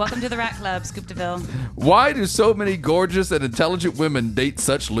 Welcome to the Rat Club, Scoop DeVille. Why do so many gorgeous and intelligent women date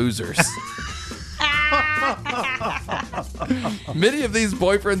such losers? Many of these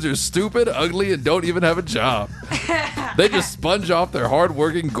boyfriends are stupid, ugly, and don't even have a job. They just sponge off their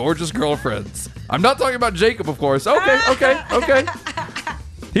hard-working, gorgeous girlfriends. I'm not talking about Jacob, of course. Okay.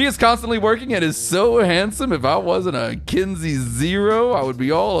 He is constantly working and is so handsome. If I wasn't a Kinsey Zero, I would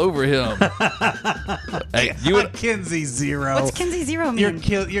be all over him. Hey, you and Kinsey Zero. What's Kinsey Zero mean?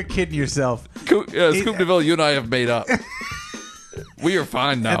 You're kidding yourself. Scoop DeVille, you and I have made up. We are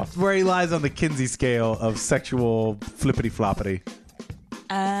fine now. That's where he lies on the Kinsey scale of sexual flippity floppity.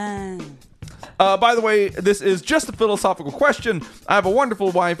 By the way, this is just a philosophical question. I have a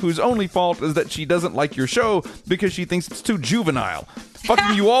wonderful wife whose only fault is that she doesn't like your show because she thinks it's too juvenile.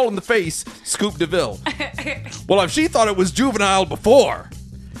 Fucking you all in the face, Scoop DeVille. Well, if she thought it was juvenile before,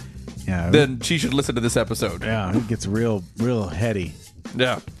 Yeah. then she should listen to this episode. Yeah, it gets real heady.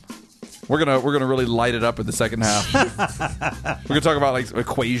 Yeah. We're gonna really light it up in the second half. We're gonna talk about like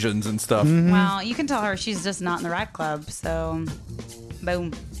equations and stuff. Well, you can tell her she's just not in the Rat Club, so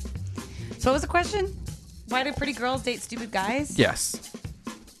boom. So what was the question? Why do pretty girls date stupid guys? Yes.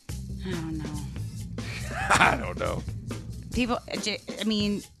 I don't know. I don't know. People, I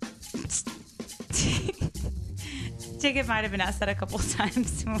mean, Jacob might have been asked that a couple of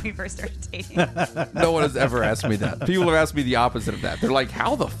times when we first started dating. No one has ever asked me that. People have asked me the opposite of that. They're like,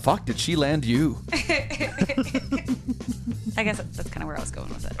 how the fuck did she land you? I guess that's kind of where I was going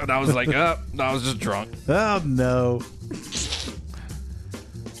with it. And I was like, no, I was just drunk. Oh no.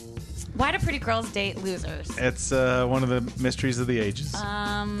 Why do pretty girls date losers? It's one of the mysteries of the ages.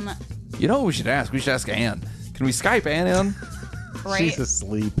 You know what we should ask? We should ask Ann. Can we Skype Ann in? Right? She's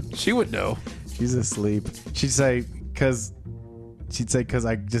asleep. She would know. She's asleep. She'd say, because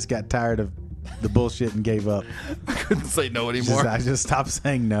I just got tired of the bullshit and gave up. I couldn't say no anymore. I just stopped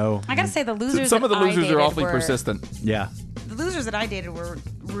saying no. I gotta say, the losers. Some of the that I losers dated are awfully were- persistent. Yeah. The losers that I dated were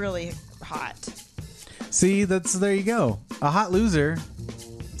really hot. See, there you go. A hot loser.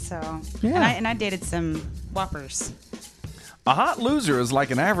 So Yeah. and I dated some whoppers. A hot loser is like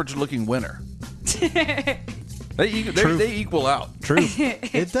an average-looking winner. They equal out. True.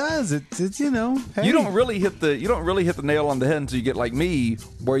 It does. It's hey. You don't really hit the nail on the head until you get like me,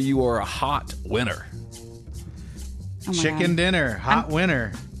 where you are a hot winner. Oh my Chicken God. dinner. Hot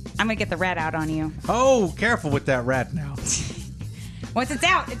winner. I'm gonna get the rat out on you. Oh, careful with that rat now. Once it's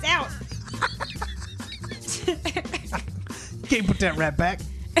out, it's out. Can't put that rat back.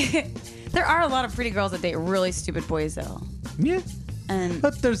 There are a lot of pretty girls that date really stupid boys, though. Yeah. And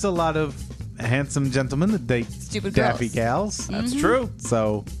But there's a lot of handsome gentlemen that date Stupid daffy girls. gals. That's true.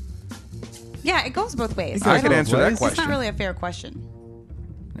 So yeah, it goes both ways. I could answer that It's not question. really a fair question.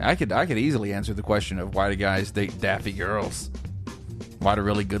 I could easily answer the question of why do guys date daffy girls? Why do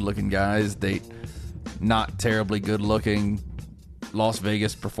really good-looking guys date not terribly good-looking Las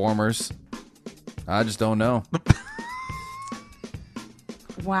Vegas performers? I just don't know.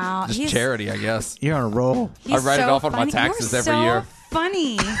 Wow, Just he's charity, I guess. you're on a roll. he's I write it so off on my funny. taxes You're every so year.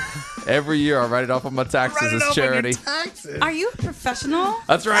 Funny. Every year I write it off on my taxes as charity. Are you a professional?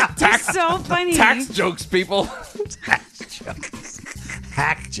 That's right. Tax You're so funny. tax jokes, people.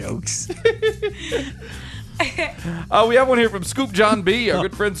 Hack jokes. We have one here from Scoop John B, our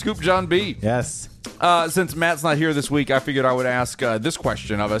good friend Scoop John B. Yes. Since Matt's not here this week, I figured I would ask this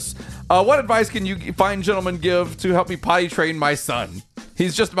question of us. What advice can you fine gentlemen give to help me potty train my son?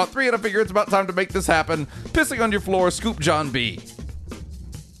 He's just about 3 and I figure it's about time to make this happen. Pissing on your floor, Scoop John B.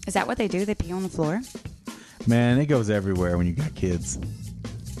 Is that what they do? They pee on the floor? Man, it goes everywhere when you got kids.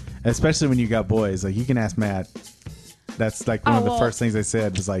 Especially when you got boys. Like, you can ask Matt. That's like one of the first things they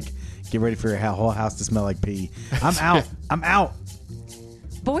said was like, get ready for your whole house to smell like pee. I'm out. I'm out.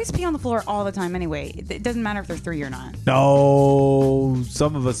 Boys pee on the floor all the time anyway. It doesn't matter if they're 3 or not. No,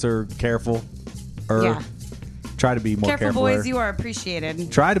 some of us are careful. Or Yeah. try to be more careful. Careful, boys. You are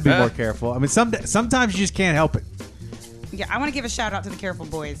appreciated. Try to be more careful. I mean, sometimes you just can't help it. Yeah, I want to give a shout out to the careful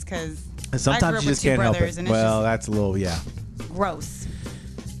boys because Sometimes you just can't help it. and Well, it's that's a little, yeah. just gross.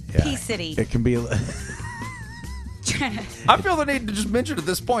 Yeah. Pee City. It can be. I feel the need to just mention at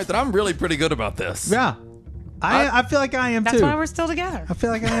this point that I'm really pretty good about this. Yeah. I feel like I am That's too. why we're still together. I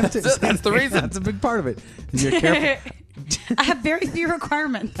feel like I am too. That's the reason. That's a big part of it. You're careful. I have very few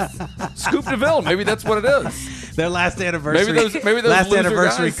requirements. Scoop DeVille, maybe that's what it is. Their last anniversary. Maybe those last loser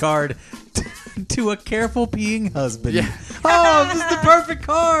anniversary guys. card to a careful peeing husband. Yeah. Oh, this is the perfect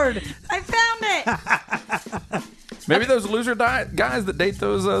card. I found it. Maybe those loser guys that date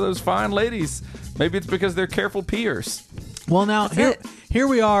those fine ladies. Maybe it's because they're careful peers. Well, now it. here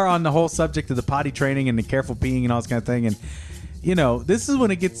we are on the whole subject of the potty training and the careful peeing and all this kind of thing, and this is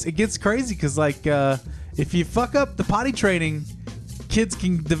when it gets crazy because like if you fuck up the potty training, kids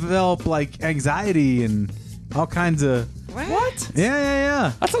can develop like anxiety and all kinds of What?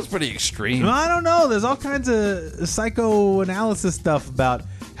 yeah. That sounds pretty extreme. I don't know. There's all kinds of psychoanalysis stuff about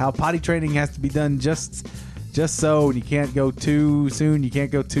how potty training has to be done just so, and you can't go too soon, you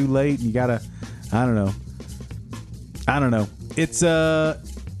can't go too late, and you gotta. I don't know. It's I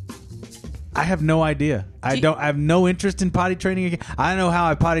have no idea. I have no interest in potty training again. I don't know how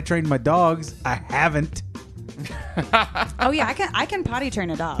I potty trained my dogs. I haven't. Oh yeah, I can potty train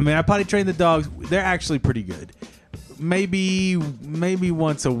a dog. I mean, I potty train the dogs. They're actually pretty good. Maybe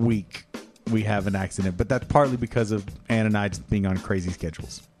once a week we have an accident, but that's partly because of Ann and I just being on crazy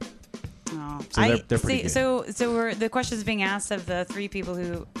schedules. Oh. So they're pretty good. So the question is being asked of the 3 people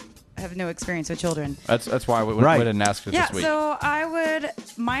who have no experience with children. That's why we Right. didn't ask her Yeah, this week. so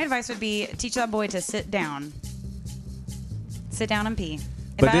my advice would be teach that boy to sit down. Sit down and pee.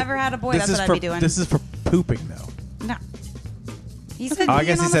 If I ever had a boy, that's what I'd be doing. This is for pooping, though. No. He said Oh, I peeing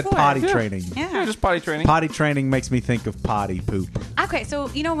guess he on the said floor. potty training. Yeah. just potty training. Potty training makes me think of potty poop. Okay, so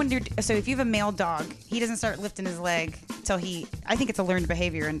when if you have a male dog, he doesn't start lifting his leg till I think it's a learned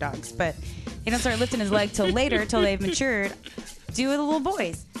behavior in dogs, but he doesn't start lifting his leg till later, till they've matured. Do it with the little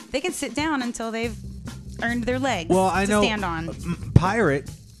boys. They can sit down until they've earned their legs Well, I to know stand on. Pirate,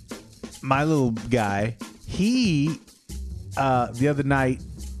 my little guy, he the other night,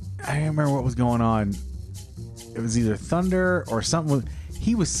 I don't remember what was going on. It was either thunder or something.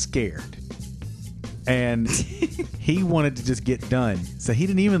 He was scared. And he wanted to just get done. So he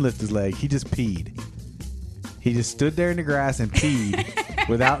didn't even lift his leg. He just peed. He just stood there in the grass and peed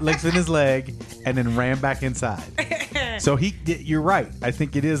without lifting his leg and then ran back inside. So you're right. I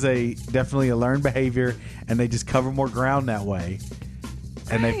think it is definitely a learned behavior, and they just cover more ground that way.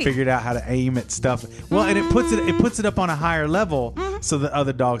 And they figured out how to aim at stuff. Well, and it puts it up on a higher level so that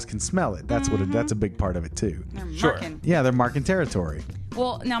other dogs can smell it. That's that's a big part of it too. They're Sure. marking. Yeah, they're marking territory.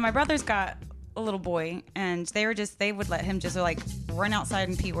 Well, now my brother's got a little boy, and they would let him just like run outside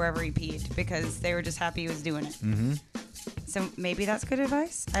and pee wherever he peed because they were just happy he was doing it. Mm-hmm. So maybe that's good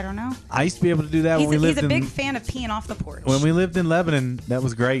advice. I don't know. I used to be able to do that He's when we lived a in big fan of peeing off the porch. when we lived in Lebanon. That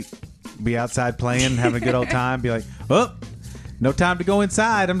was great. Be outside playing, having a good old time. Be like, oh, no time to go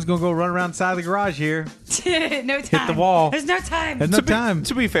inside. I'm just gonna go run around the side of the garage here. No time. Hit the wall. There's no time. There's no time.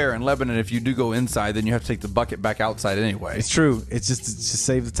 To be fair, in Lebanon, if you do go inside, then you have to take the bucket back outside anyway. It's true. It's just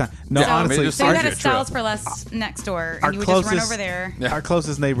save the time. No, Yeah, I mean, honestly, just So you Argue had a a trip. Styles for Less next door, our and you would just run closest over there. Yeah. our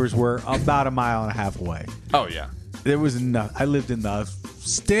closest neighbors were about a mile and a half away. Oh yeah. There was enough. I lived in the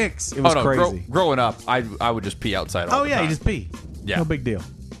sticks. It was Oh no. crazy. Growing up, I would just pee outside. All Oh the yeah, time. you just pee. Yeah. No big deal.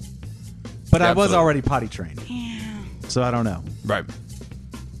 But Yeah, I was absolutely. already potty trained, so I don't know. Right.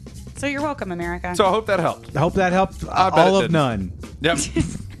 So you're welcome, America. So I hope that helped. I hope that helped. I bet All it of didn't. none. Yep.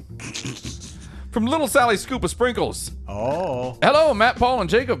 From Little Sally's Scoop of Sprinkles. Oh. Hello, Matt, Paul, and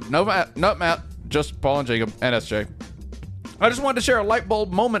Jacob. No, Matt, not Matt. Just Paul and Jacob and SJ. I just wanted to share a light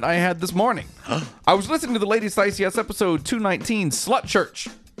bulb moment I had this morning. I was listening to the Ladies ICS episode 219, Slut Church,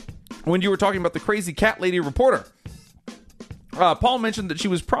 when you were talking about the crazy cat lady reporter. Paul mentioned that she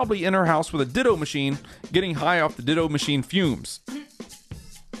was probably in her house with a ditto machine, getting high off the ditto machine fumes.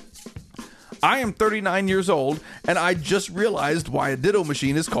 I am 39 years old, and I just realized why a ditto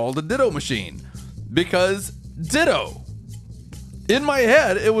machine is called a ditto machine. Because ditto. In my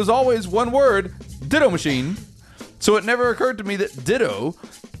head, it was always one word, ditto machine. So it never occurred to me that ditto...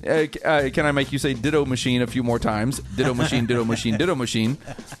 can I make you say ditto machine a few more times? Ditto machine, ditto machine, ditto machine.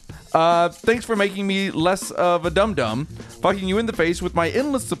 Thanks for making me less of a dum-dum, fucking you in the face with my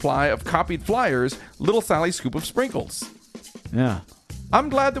endless supply of copied flyers, Little Sally's Scoop of Sprinkles. Yeah. I'm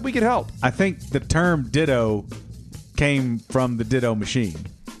glad that we could help. I think the term ditto came from the ditto machine.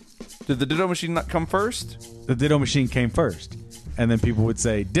 Did the ditto machine not come first? The ditto machine came first. And then people would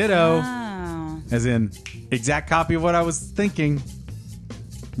say ditto, Oh, as in exact copy of what I was thinking.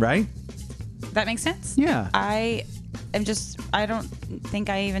 Right? that makes sense. Yeah. I don't think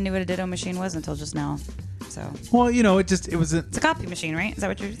I even knew what a ditto machine was until just now. So Well, you know, it was it's a copy machine, right? Is that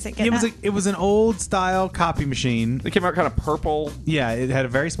what you're saying? it was an old style copy machine. They came out kind of purple. Yeah, it had a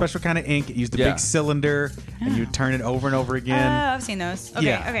very special kind of ink. It used a Yeah. big cylinder, and you would turn it over and over again. I've seen those. Okay,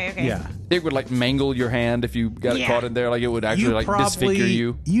 yeah. okay. Yeah. It would like mangle your hand if you got it Yeah. caught in there. Like it would actually You like probably- disfigure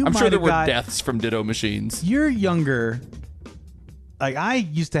you. you I'm sure might there have were got- deaths from ditto machines. You're younger. Like, I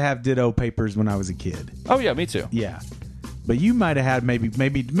used to have ditto papers when I was a kid. Oh yeah, me too. Yeah. But you might have had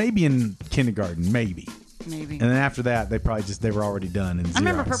maybe in kindergarten, maybe. Maybe. And then after that, they were already done in Xerox. I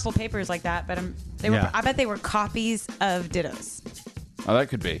remember purple papers like that, but Yeah. I bet they were copies of dittos. Oh, that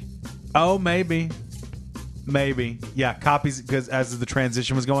could be. Oh, maybe. Yeah, copies, because as the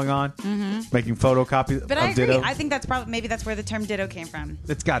transition was going on, making photocopies But of I agree. ditto. I think that's maybe that's where the term ditto came from.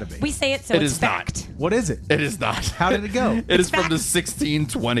 It's got to be. We say it so It it's is not. fact. What is it? It is not. How did it go? It is from the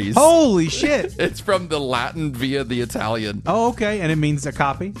 1620s. Holy shit. It's from the Latin via the Italian. Oh, okay. And it means a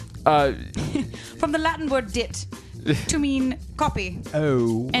copy? From the Latin word dit to mean copy,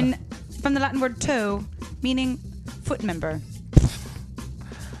 Oh. and from the Latin word toe meaning foot member.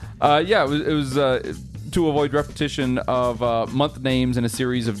 Yeah, it was to avoid repetition of month names and a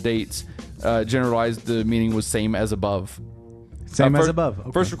series of dates. Generalized, the meaning was same as above. Same as fir- above.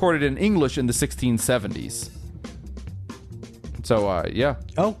 Okay. First recorded in English in the 1670s. So, yeah.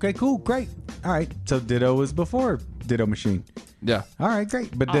 Okay, cool. Great. All right. So ditto was before ditto machine. Yeah. All right,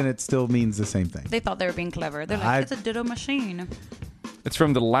 great. But then it still means the same thing. They thought they were being clever. They're like, it's a ditto machine. It's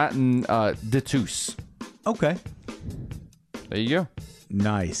from the Latin ditus. Okay. There you go.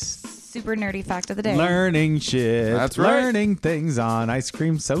 Nice. Super nerdy fact of the day. Learning shit. That's right. Learning things on Ice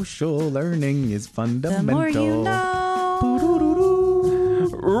Cream Social. Learning is The fundamental. more you know.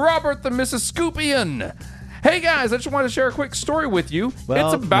 Robert the Mississippian. Hey guys, I just wanted to share a quick story with you.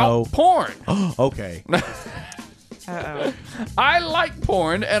 Well, it's about no. porn. Okay. I like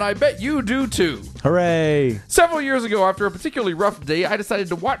porn, and I bet you do too. Hooray. Several years ago, after a particularly rough day, I decided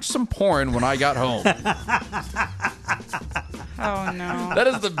to watch some porn when I got home. Oh, no. That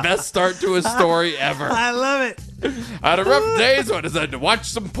is the best start to a story ever. I love it. I had a rough day, so I decided to watch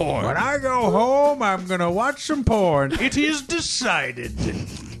some porn. When I go home, I'm going to watch some porn. It is decided.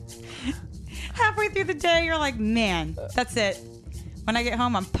 Halfway through the day, you're like, man, that's it. When I get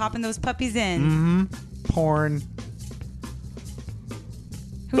home, I'm popping those puppies in. Porn.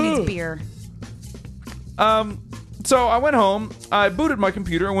 Who needs beer? So I went home, I booted my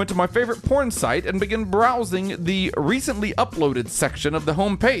computer and went to my favorite porn site and began browsing the recently uploaded section of the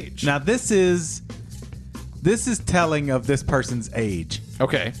home page. Now this is telling of this person's age,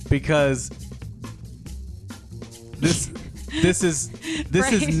 Okay. because this is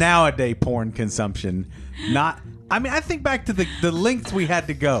Right. nowadays porn consumption. Not. I mean, I think back to the lengths we had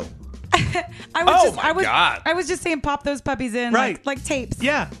to go. I was just saying pop those puppies in Right. like tapes.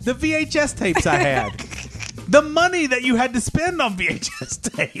 Yeah, the VHS tapes I had. The money that you had to spend on VHS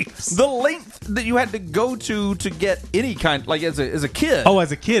tapes. The length that you had to go to get any kind, like as a kid. Oh,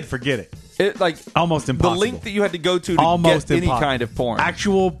 as a kid, forget it. Like Almost impossible. the length that you had to go to Almost get any impossible. kind of porn.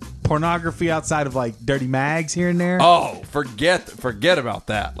 Actual pornography outside of like dirty mags here and there. Oh, forget about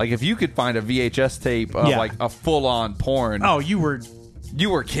that. Like if you could find a VHS tape of Yeah. like a full on porn, Oh, you were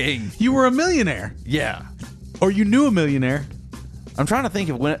king. a millionaire, Yeah. or you knew a millionaire. I'm trying to think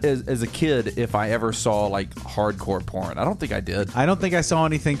of when as a kid if I ever saw like hardcore porn. I don't think I did. I don't think I saw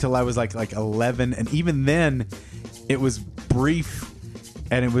anything till I was like 11, and even then, it was brief,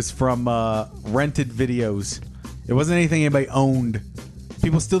 and it was from rented videos. It wasn't anything anybody owned.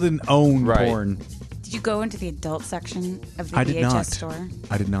 People still didn't own Right. porn. Did you go into the adult section of the I did VHS not. store?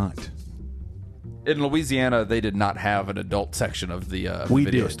 I did not. In Louisiana, they did not have an adult section of the We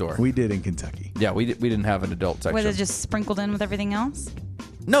video did. store. We did in Kentucky. Yeah, we didn't have an adult section. Was it just sprinkled in with everything else?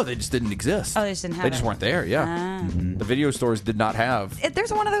 No, they just didn't exist. Oh, they just didn't have They just it. weren't there. Yeah, the video stores did not have.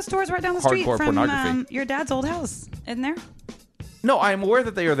 There's one of those stores right down the street Hardcore from pornography. your dad's old house, isn't there? No, I am aware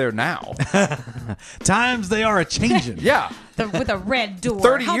that they are there now. Times they are a changing. Yeah, With a red door.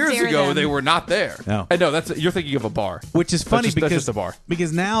 30 How years dare ago them. they were not there. No. I know you're thinking of a bar. Which is funny that's just a bar.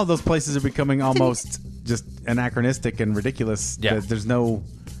 because now those places are becoming almost just anachronistic and ridiculous. Yeah. There's no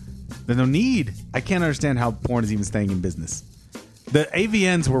need. I can't understand how porn is even staying in business. The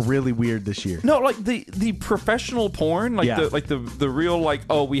AVNs were really weird this year. No, like the professional porn, like Yeah. the real like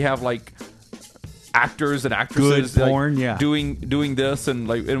we have like actors and actresses Good like, porn, yeah. doing this and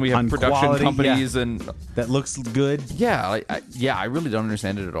we have On production quality, companies yeah. and That looks good. I really don't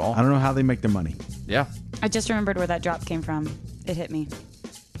understand it at all. I don't know how they make their money. Yeah. I just remembered where that drop came from. It hit me.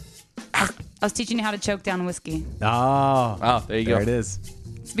 I was teaching you how to choke down whiskey. Oh, There you there go. it is.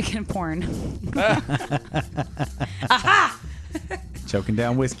 Speaking of porn. Choking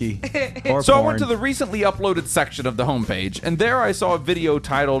down whiskey. Or So porn. I went to the recently uploaded section of the homepage, and there I saw a video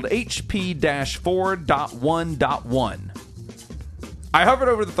titled HP-4.1.1. I hovered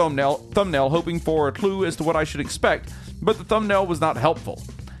over the thumbnail, hoping for a clue as to what I should expect, but the thumbnail was not helpful.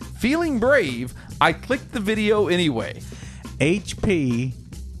 Feeling brave, I clicked the video anyway. HP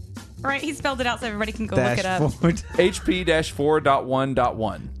Right? He spelled it out so everybody can go look it up. dashboard.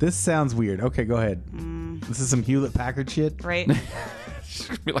 HP-4.1.1. This sounds weird. Okay, go ahead. This is some Hewlett Packard shit. Right? It's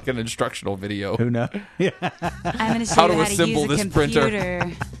gonna be like an instructional video. Who knows? Yeah. I'm going to show How you to how to assemble use a this printer.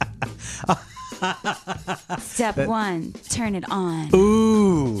 computer. Step 1, turn it on.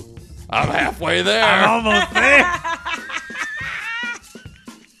 Ooh. I'm halfway there. Almost there.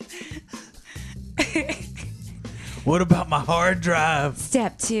 What about my hard drive?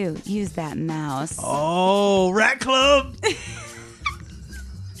 Step 2, use that mouse. Oh, Rat Club.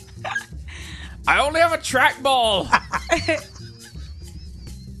 I only have a trackball.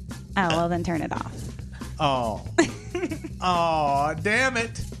 Oh, well, then turn it off. Oh. Oh, damn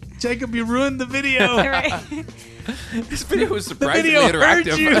it. Jacob, you ruined the video. Right? This video was The surprisingly video hurt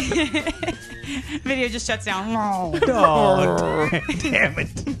interactive. you. Video just shuts down. Oh, damn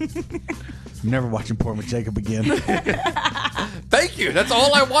it. I'm never watching porn with Jacob again. Thank you. That's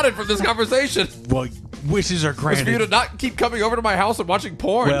all I wanted from this conversation. Well, wishes are Was for you to granted. not keep coming over to my house and watching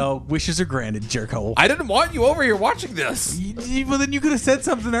porn. Well, wishes are granted, jerkhole. I didn't want you over here watching this. Well, then you could have said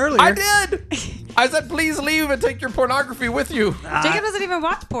something earlier. I did. I said, please leave and take your pornography with you. Jacob doesn't even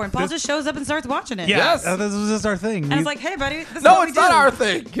watch porn. Paul just shows up and starts watching it. Yeah, Yes. this was just our thing. And I was like, hey, buddy, this is No, what it's we not do. our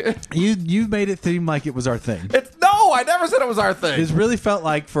thing. you made it seem like it was our thing. No, I never said it was our thing. It really felt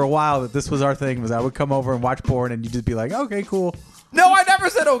like for a while that this was our thing. Was I would come over and watch porn, and you'd just be like, "Okay, cool." No, I never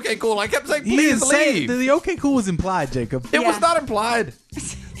said okay, cool. I kept saying, You please didn't say leave. the okay, cool was implied, Jacob. It was Yeah. not implied.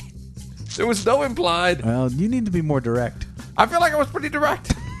 It There was no implied. Well, you need to be more direct. I feel like I was pretty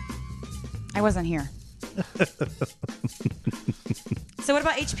direct. I wasn't here. So what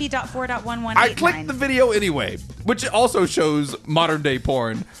about HP.4.1189? I clicked the video anyway, which also shows modern day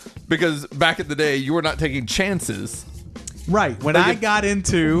porn, because back in the day you were not taking chances. Right. When I got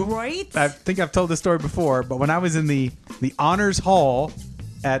into, Right? I think I've told this story before, but when I was in the honors hall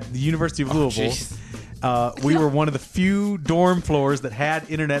at the University of Louisville, we were one of the few dorm floors that had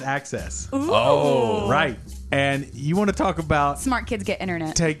internet access. Oh, Right. And you want to talk about Smart kids get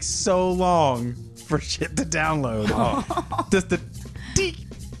internet. takes so long for shit to download. Just the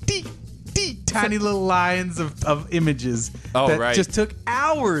tiny little lines of images that right. just took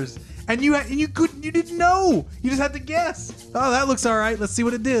hours. And you didn't know. You just had to guess. Oh, that looks all right. Let's see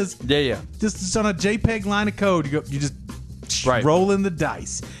what it is. yeah. Just on a JPEG line of code, you just Right. roll in the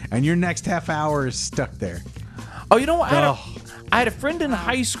dice, and your next half hour is stuck there. Oh, you know what? I had a friend in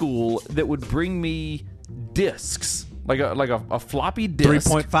high school that would bring me discs, like a floppy disc.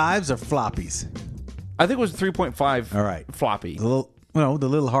 3.5s or floppies? I think it was 3.5. All right. floppy. The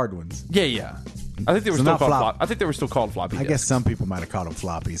little hard ones. Yeah. I think they were So still not called. flop. I think they were still called floppy. I disks. guess some people might have called them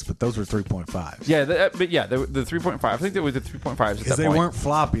floppies, but those were 3.5s. Yeah, but yeah, the 3.5. I think they were the 3.5s Because they weren't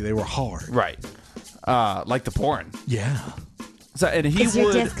floppy, they were hard. right. Like the porn. Yeah. So, and he Is your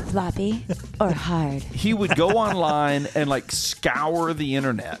would disc floppy or hard? he would go online and like scour the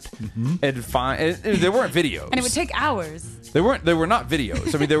internet and find. And there weren't videos, And it would take hours. They were not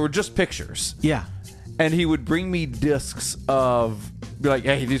videos. I mean, they were just pictures. Yeah. And he would bring me discs of, be like,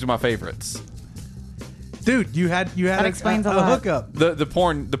 hey, these are my favorites. Dude, you had That explains a lot. hookup. The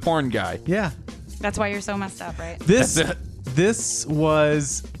porn guy. Yeah. That's why you're so messed up, right? This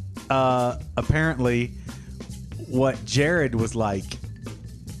was apparently what Jared was like.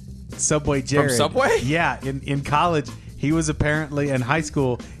 Subway Jared. Subway? Yeah, in college, he was apparently, in high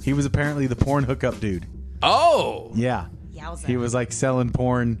school, he was apparently the porn hookup dude. Oh, Yeah. Yowza. He was like selling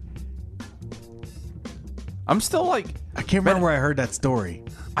porn. I'm still like, I can't remember where I heard that story.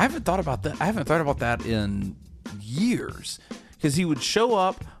 I haven't thought about that. I haven't thought about that in years, because he would show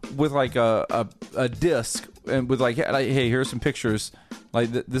up with like a disc and with like, hey, here's some pictures.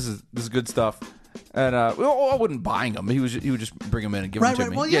 Like this is good stuff. And I wasn't buying them. He would just bring them in and give them to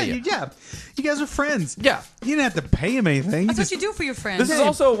me. Well, yeah. You guys are friends. Yeah. You didn't have to pay him anything. That's just, what you do for your friends. This is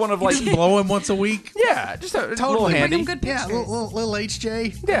also one of like, just blow him once a week. yeah, just a little Totally. handy. Bring them good Yeah, pictures. little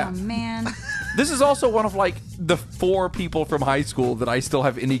HJ. Yeah. Oh, man. This is also one of like the 4 people from high school that I still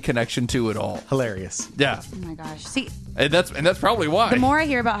have any connection to at all. Hilarious. Yeah, Oh, my gosh. See, and that's probably why. the more I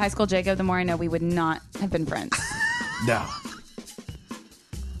hear about high school Jacob, the more I know we would not have been friends. no.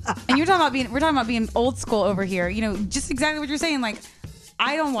 And we're talking about being old school over here. You know, just exactly what you're saying. Like,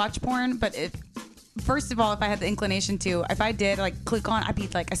 I don't watch porn, but first of all, if I had the inclination to, if I did like click on, I'd be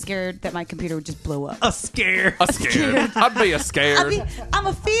like scared that my computer would just blow up. A scare. A scared. I'd be a scared. I'm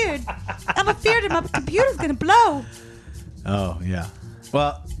afeared. I'm afeared that my computer's gonna blow. Oh, yeah.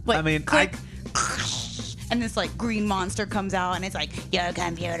 Well, Like, I mean, click, and this like green monster comes out, and it's like your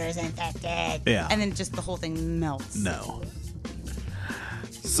computer's infected. Yeah. And then just the whole thing melts. no.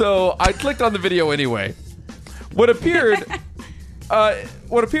 So I clicked on the video anyway. What appeared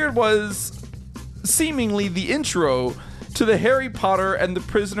was seemingly the intro to the Harry Potter and the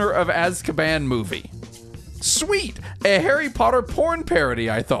Prisoner of Azkaban movie. Sweet, a Harry Potter porn parody,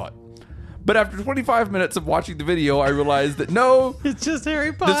 I thought. But after 25 minutes of watching the video, I realized that no, It's just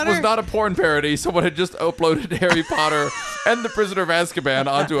Harry Potter. this was not a porn parody. Someone had just uploaded Harry Potter and the Prisoner of Azkaban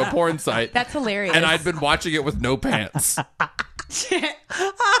onto a porn site. That's hilarious. And I'd been watching it with no pants.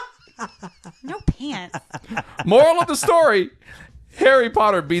 no pants. Moral of the story, Harry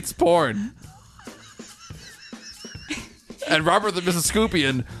Potter beats porn. And Robert the Mrs.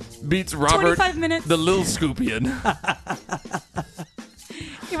 Scoopian beats Robert 25 minutes. the Lil Scoopian.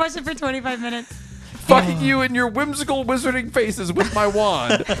 You watched it for 25 minutes. Fucking you in your whimsical wizarding faces with my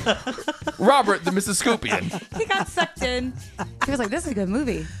wand. Robert the Mrs. Scoopian. He got sucked in. He was like, "This is a good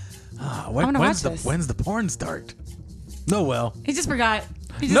movie." When's watch the this. when's the porn start? No, well. He just forgot.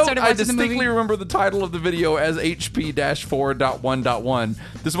 He just Note, started I watching the movie. distinctly remember the title of the video as HP-4.1.1.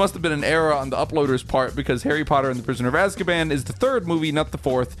 This must have been an error on the uploader's part, because Harry Potter and the Prisoner of Azkaban is the 3rd movie, not the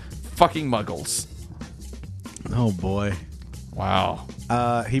 4th. Fucking muggles. Oh boy. Wow.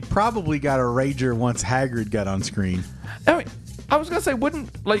 He probably got a rager once Hagrid got on screen. I mean, I was gonna say,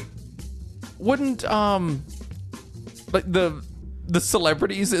 wouldn't the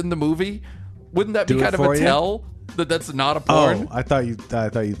celebrities in the movie, wouldn't that be Do it kind of for a you? tell that that's not a porn? Oh, I thought you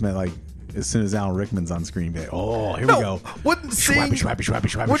meant like as soon as Alan Rickman's on screen, be like, oh, here we go. Wouldn't seeing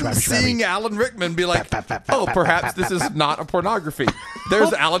Schwappy. Alan Rickman be like, Fap, perhaps this is not a pornography.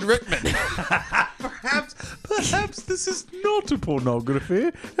 There's Alan Rickman. Perhaps this is not a pornography,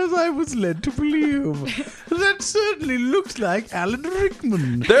 as I was led to believe. That certainly looks like Alan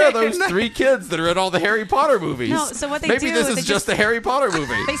Rickman. There are those 3 kids that are in all the Harry Potter movies. No, so what they Maybe do this is is they just a Harry Potter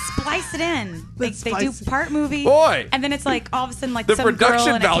movie. They splice it in. They do splice it. part movie. Boy. And then it's like all of a sudden like The some girl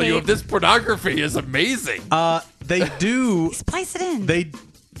production in a value cave. of this pornography is amazing. They do. Splice it in.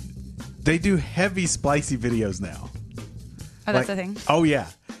 They do heavy splicey videos now. Oh, that's the thing. Oh yeah,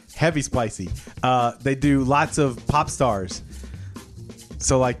 heavy splicey. They do lots of pop stars.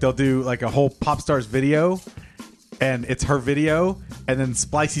 So like they'll do like a whole pop stars video, and it's her video, and then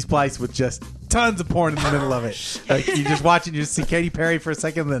splicey splice with just tons of porn in the middle of it. Like you just watch it, you just see Katy Perry for a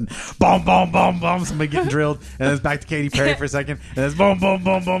second, then boom, boom, boom, boom, somebody getting drilled, and then it's back to Katy Perry for a second, and then it's boom, boom,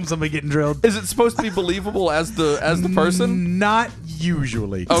 boom, boom, somebody getting drilled. Is it supposed to be believable as the person? Not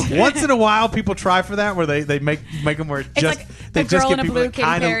usually. Okay. Once in a while, people try for that where they make them where It's just like they a just girl get in a people blue that Katy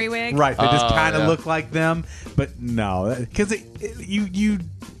kind Perry of wig. right. They just kind of yeah. look like them, but no, because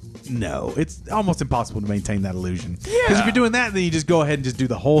no, it's almost impossible to maintain that illusion. Because if you're doing that, then you just go ahead and just do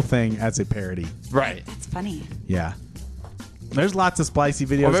the whole thing as a parody. Right. It's funny. Yeah. There's lots of splicey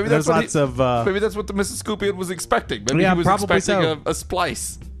videos. Well, maybe There's that's lots of. maybe that's what the Mississippian was expecting. Maybe Yeah, he was probably expecting so. a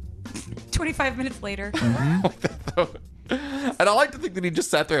splice. 25 minutes later. And I like to think that he just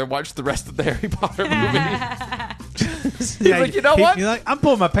sat there and watched the rest of the Harry Potter movie. He's yeah, like, you know what? You're like, I'm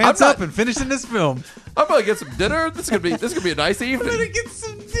pulling my pants I'm not- up and finishing this film. I'm gonna get some dinner. This could be a nice evening. Get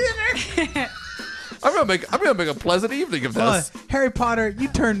some dinner. I'm gonna make a pleasant evening of this. Harry Potter, you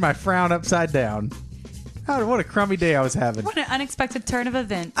turned my frown upside down. Oh, what a crummy day I was having. What an unexpected turn of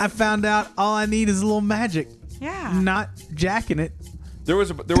events. I found out all I need is a little magic. Yeah. Not jacking it. There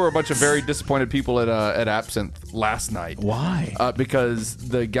were a bunch of very disappointed people at Absinthe last night. Why? Because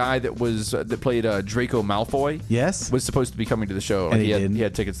the guy that played Draco Malfoy Yes? was supposed to be coming to the show. And he he didn't.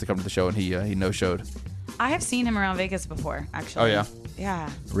 had tickets to come to the show, and he no showed. I have seen him around Vegas before, actually. Oh yeah. Yeah.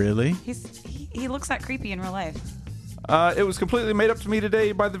 Really? He looks that creepy in real life. It was completely made up to me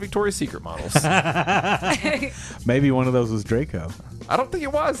today by the Victoria's Secret models. Maybe one of those was Draco. I don't think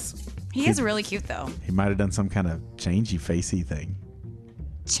it was. He is really cute though. He might have done some kind of changey facey thing.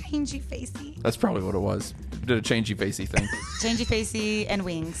 Changey facey. That's probably what it was. Did a changey facey thing. Changey facey and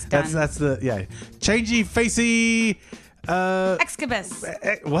wings. Done. That's the changey facey. Excubus.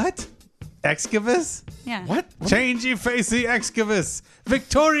 What? Excubus? Yeah. What? Changey facey excubus.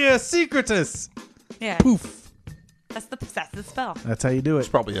 Victoria Secretus. Yeah. Poof. That's the spell. That's how you do it. It's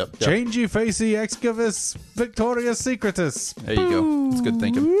probably up. Yeah. Changey facey excubus. Victoria Secretus. There you go. It's good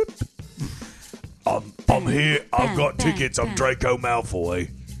thinking. I'm here. I've got tickets. I'm Draco Malfoy.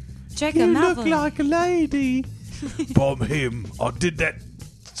 Draco You Malfoy. look like a lady. I'm him. I did that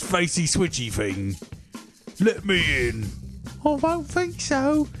facey switchy thing. Let me in. I don't think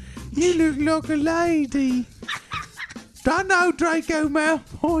so. You look like a lady. I know Draco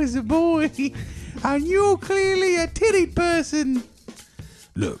Malfoy's a boy, and you're clearly a titty person.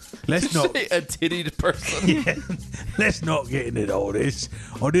 Look, let's not A tittied person. let's not get into all this.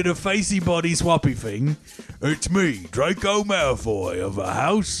 I did a facey body swappy thing. It's me, Draco Malfoy of a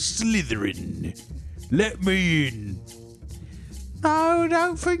House Slytherin. Let me in. No, I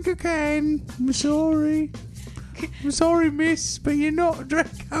don't think I can. I'm sorry. I'm sorry, miss, but you're not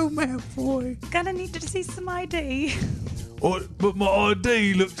Draco Malfoy. Gonna need to see some ID. But my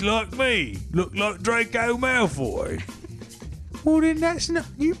ID looks like me. Look like Draco Malfoy. Well, then that's not.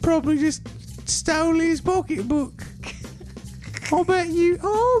 You probably just stole his pocketbook. I bet you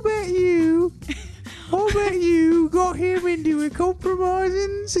got him into a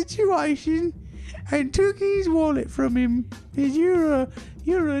compromising situation and took his wallet from him. 'Cause you're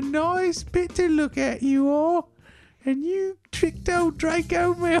a nice bit to look at, you are. And you tricked old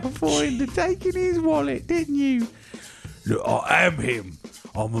Draco Malfoy into taking his wallet, didn't you? Look, I am him.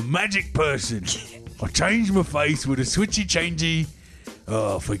 I'm a magic person. I changed my face with a switchy changey.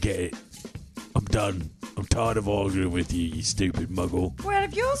 Oh, forget it. I'm done. I'm tired of arguing with you, you stupid muggle. Well,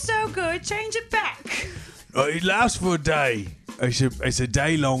 if you're so good, change it back. It lasts for a day. It's a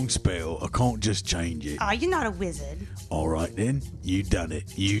day-long spell. I can't just change it. Oh, you're not a wizard. All right, then. You done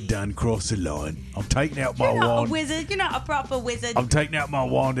it. You done crossed the line. I'm taking out my You're not wand. a wizard. You're not a proper wizard. I'm taking out my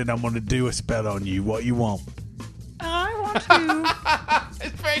wand and I'm going to do a spell on you. What you want? I want you.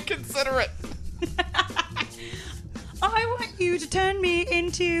 It's very considerate. I want you to turn me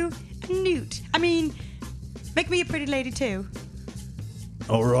into a newt. I mean, make me a pretty lady too.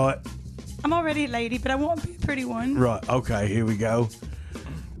 All right. I'm already a lady, but I want to be a pretty one. Right. Okay, here we go.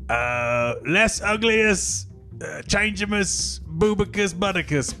 Less ugliest, changeamus, boobicus,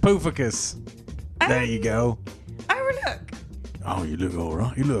 butticus, pooficus. There you go. Oh, look. Oh, you look all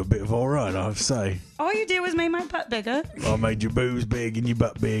right. You look a bit of all right, I have to say. All you did was make my butt bigger. I made your boobs big and your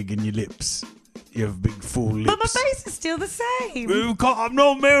butt big and your lips. You have big full lips. But my face is still the same. I'm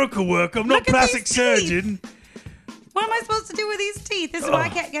not miracle worker. I'm not Look at plastic these surgeon. What am I supposed to do with these teeth? This is why I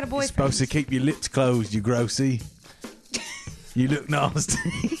can't get a You're boyfriend. supposed to keep your lips closed, you grossy. You look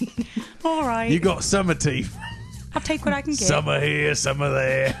nasty. All right. You got summer teeth. I'll take what I can get. Some are here, some are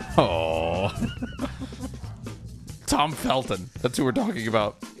there. Oh. Tom Felton. That's who we're talking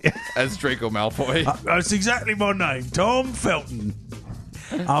about as Draco Malfoy. That's exactly my name, Tom Felton.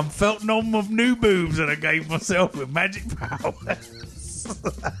 I'm felting on my new boobs that I gave myself with magic powers.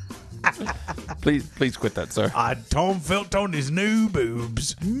 Please quit that, sir. Tom felt on his new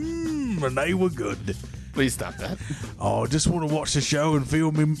boobs. And they were good. Please stop that. Oh, just want to watch the show and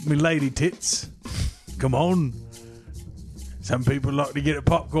feel me lady tits. Come on. Some people like to get a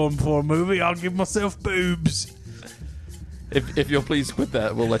popcorn before a movie. I'll give myself boobs. If you'll please quit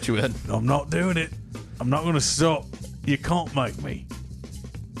that, we'll let you in. I'm not doing it. I'm not going to stop. You can't make me.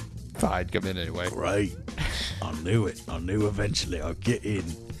 Fine, come in anyway. Great. I knew it. I knew eventually I'd get in.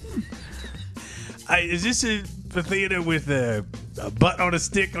 Hey, is this a theater with a butt on a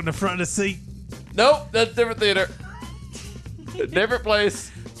stick on the front of the seat? Nope, that's different theater. Different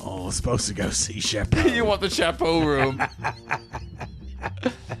place. Oh, I'm supposed to go see Chapeau. You want the chapeau room.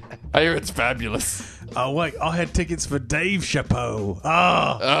 I hear it's fabulous. Oh, wait. I had tickets for Dave Chapeau.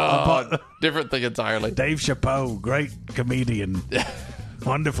 Oh, Different thing entirely. Dave Chapeau, great comedian.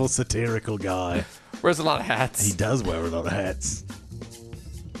 Wonderful satirical guy. Wears a lot of hats. He does wear a lot of hats.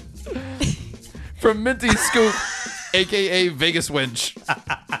 From Minty Scoop, a.k.a. Vegas Winch.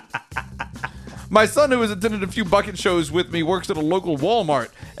 My son, who has attended a few bucket shows with me, works at a local Walmart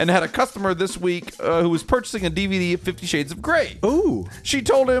and had a customer this week who was purchasing a DVD of 50 Shades of Grey. Ooh. She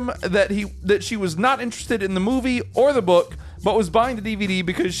told him that she was not interested in the movie or the book, but was buying the DVD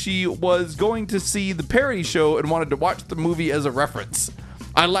because she was going to see the parody show and wanted to watch the movie as a reference.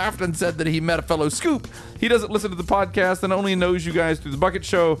 I laughed and said that he met a fellow Scoop. He doesn't listen to the podcast and only knows you guys through the Bucket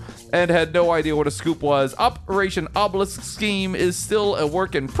Show and had no idea what a Scoop was. Operation Obelisk scheme is still a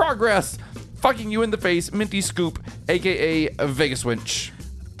work in progress. Fucking you in the face, Minty Scoop, a.k.a. Vegas Winch.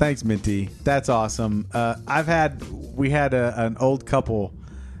 Thanks, Minty. That's awesome. We had an old couple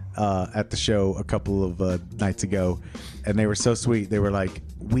at the show a couple of nights ago, and they were so sweet. They were like,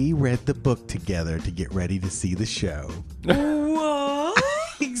 we read the book together to get ready to see the show. What?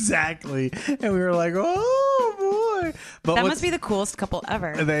 Exactly. And we were like, oh, boy. But That must be the coolest couple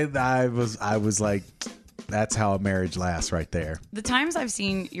ever. I was like, that's how a marriage lasts right there. The times I've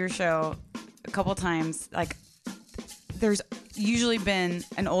seen your show, a couple times, like, there's usually been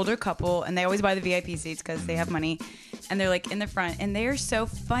an older couple, and they always buy the VIP seats because they have money, and they're like in the front, and they're so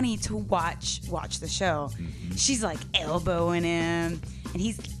funny to watch the show. She's like elbowing him, and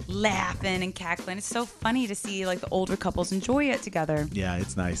he's laughing and cackling. It's so funny to see like the older couples enjoy it together. Yeah,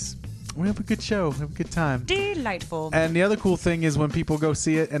 it's nice. We have a good show. We have a good time. Delightful. And the other cool thing is when people go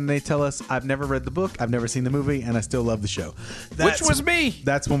see it and they tell us, I've never read the book, I've never seen the movie, and I still love the show. Which was me.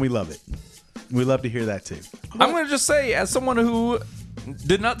 That's when we love it. We love to hear that too. I'm going to just say, as someone who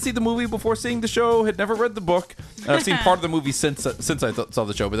did not see the movie before seeing the show, had never read the book, I've seen part of the movie since I saw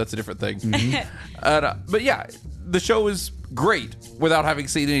the show, but that's a different thing. But yeah, the show is great without having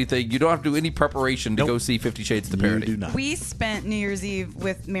seen anything. You don't have to do any preparation to go see 50 Shades of the Parody. You do not. We spent New Year's Eve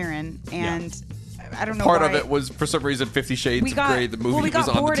with Marin, and I don't know Part why. of it was, for some reason, 50 Shades of Grey, the movie we got was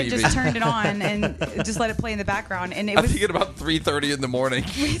on the bored TV. and just turned it on and just let it play in the background. And it I was think at about 3:30 in the morning.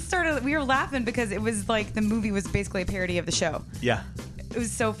 we were laughing because it was like the movie was basically a parody of the show. Yeah. It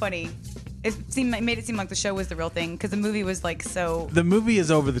was so funny. It made it seem like the show was the real thing because the movie was like so The movie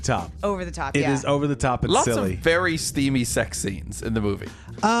is over the top. over the top. It is over the top and Lots silly. of very steamy sex scenes in the movie.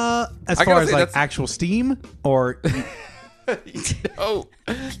 As I far gotta as say, like that's- actual steam or No,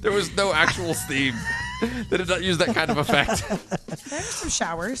 there was no actual steam. They did not use that kind of effect. There's some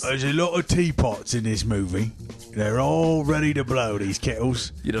showers. There's a lot of teapots in this movie. They're all ready to blow, these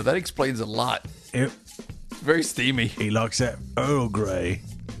kettles. You know, that explains a lot. Yep. It's very steamy. He likes that Earl Grey.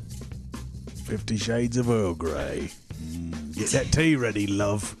 50 Shades of Earl Grey. Get that tea ready,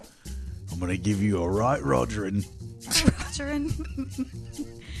 love. I'm going to give you a right Rogering.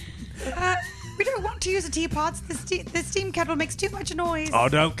 We don't want to use the teapots. The steam kettle makes too much noise. I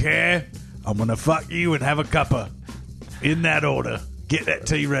don't care. I'm going to fuck you and have a cuppa. In that order. Get that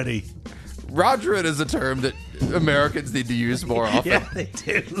tea ready. Rogerate is a term that Americans need to use more often. Yeah, they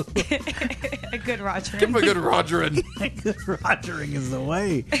do. A good Roger. Give him a good Rogering. Good Rogering is the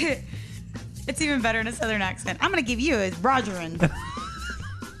way. It's even better in a southern accent. I'm gonna give you a Rogering.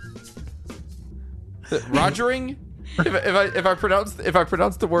 Rogering? If I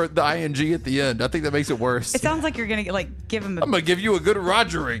pronounce the word the ing at the end, I think that makes it worse. It sounds like you're gonna give him I'm gonna give you a good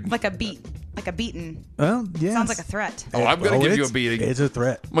Rogering. like a beaten. Well, yeah. Sounds like a threat. Oh, I'm gonna give you a it's- beating. It's a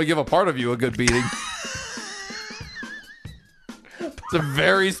threat. I'm gonna give a part of you a good beating. It's a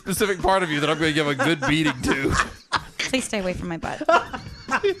very specific part of you that I'm gonna give a good beating to. Please stay away from my butt.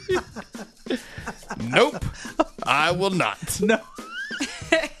 Nope, I will not. No.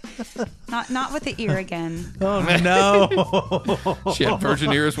 Not with the ear again. Oh, no. She had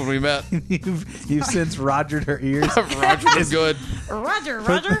virgin ears when we met. You've since Rogered her ears. Roger is good. Roger.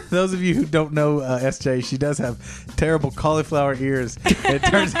 For those of you who don't know SJ, she does have terrible cauliflower ears. It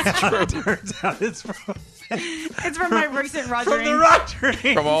turns out it's from my recent Rogering. from the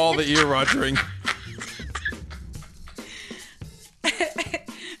Rogering. From all the ear Rogering.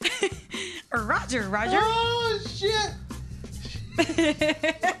 Roger. Oh, shit.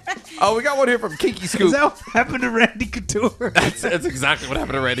 Oh, we got one here from Kinky Scoop. Is that what happened to Randy Couture? That's exactly what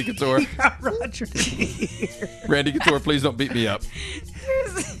happened to Randy Couture. Roger. Randy Couture, please don't beat me up.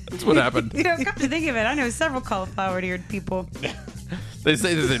 That's what happened. You know, come to think of it, I know several cauliflower-eared people. They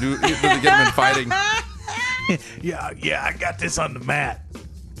say that they do that they get them in fighting. Yeah, I got this on the mat.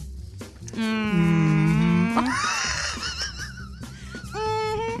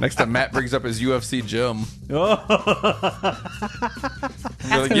 Next time Matt brings up his UFC gym. Oh,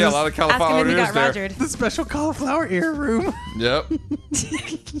 You're like, yeah, a lot of Ask him cauliflower if he ears got there. Rogered. the special cauliflower ear room. Yep.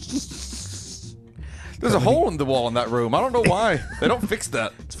 There's a hole in the wall in that room. I don't know why. They don't fix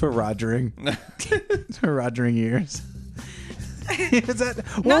that. It's for Rogering. It's for Rogering ears. Is that,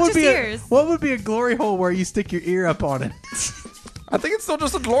 what Not would just be ears. what would be a glory hole where you stick your ear up on it? I think it's still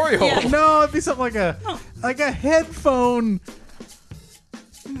just a glory hole. Yeah. No, it'd be something like a headphone.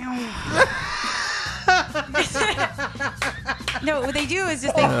 No, what they do is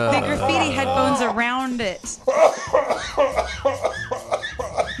just they graffiti headphones around it.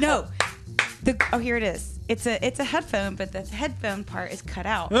 No. Here it is. It's a headphone, but the headphone part is cut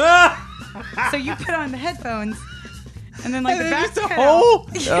out. So you put on the headphones, and then like the back's just a cut hole.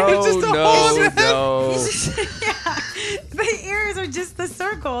 out. It's just a hole in the head. No. Yeah, the ears are just the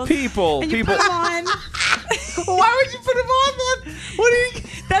circles. People. And you put them on. Why would you put them on then? What do you?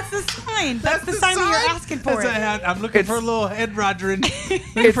 That's the sign. That's the sign that you're asking for. I'm looking for a little head Rogering. Looking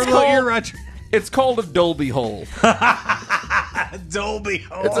It's for a little ear called- Rogering. It's called a Dolby hole. Dolby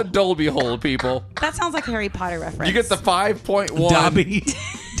hole. It's a Dolby hole, people. That sounds like a Harry Potter reference. You get the 5.1.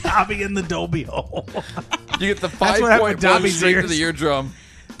 Dobby in the Dolby hole. You get the That's what happened with 5.1 Dobby's straight to ears. the eardrum.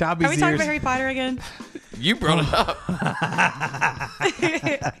 Dobby's Are we talking ears. about Harry Potter again? You brought it up.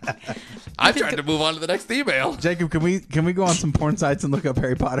 I tried to move on to the next email. Jacob, can we go on some porn sites and look up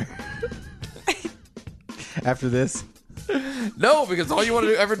Harry Potter? After this. No, because all you want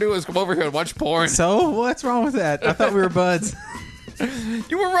to ever do is come over here and watch porn. So what's wrong with that? I thought we were buds.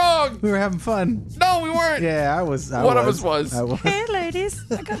 You were wrong. We were having fun. No, we weren't. Yeah, I was. One of us was. I was. Hey, ladies,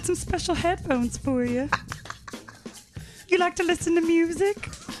 I got some special headphones for you. You like to listen to music?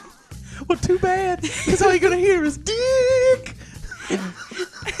 Well, too bad, because all you're gonna hear is dick.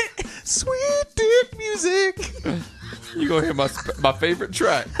 Sweet dick music. You go hear my favorite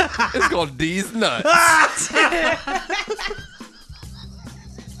track. It's called D's Nuts.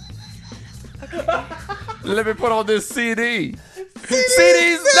 Let me put on this CD.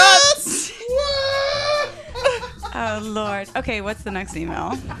 CD's nuts. Oh, Lord. Okay, what's the next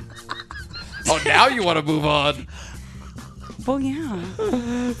email? Oh, now you want to move on. Well, yeah.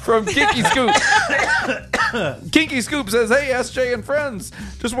 From Kinky Scoop. Kinky Scoop says, hey, SJ and friends.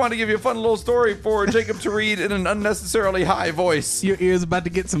 Just wanted to give you a fun little story for Jacob to read in an unnecessarily high voice. Your ear's about to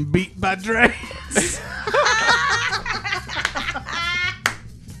get some beat by Dre.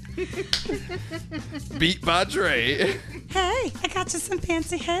 Beat by Dre. Hey, I got you some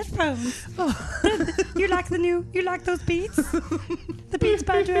fancy headphones. You like those beats? The Beats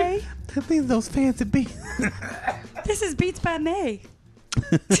by Dre? Those fancy beats. This is Beats by May.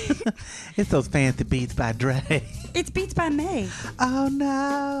 It's those fancy beats by Dre. It's Beats by May. Oh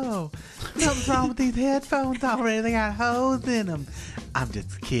no! Something's wrong with these headphones already. They got holes in them. I'm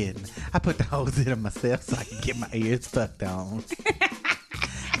just kidding. I put the holes in them myself so I can get my ears fucked on.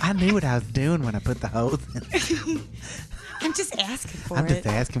 I knew what I was doing when I put the holes in. I'm just asking for I'm it. just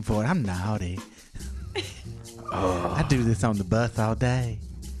asking for it. I'm naughty. I do this on the bus all day.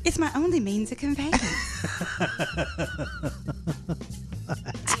 It's my only means of conveyance.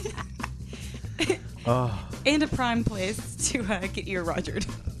 And a prime place to get ear rogered.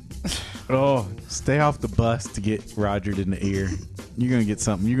 Oh, stay off the bus to get rogered in the ear. You're going to get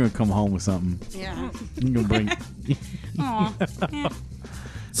something. You're going to come home with something. Yeah. You're going to bring... Aw.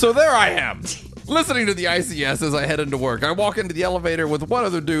 So there I am, listening to the ICS as I head into work. I walk into the elevator with one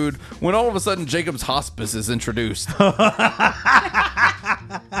other dude when all of a sudden Jacob's Hospice is introduced.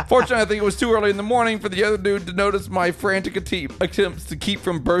 Fortunately, I think it was too early in the morning for the other dude to notice my frantic attempts to keep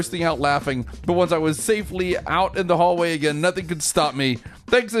from bursting out laughing. But once I was safely out in the hallway again, nothing could stop me.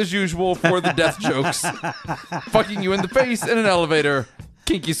 Thanks as usual for the death jokes. Fucking you in the face in an elevator.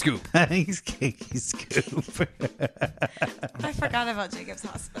 Kinky scoop. Thanks, Kinky Scoop. I forgot about Jacob's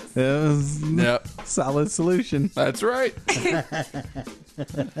Hospice. That was Yep, solid solution. that's right. I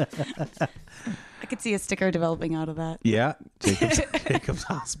could see a sticker developing out of that. Yeah, Jacob's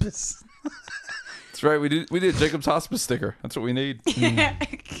Hospice. That's right. We did Jacob's Hospice sticker. That's what we need. You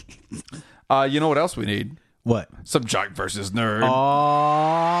know what else we need? What? Some jock versus nerd.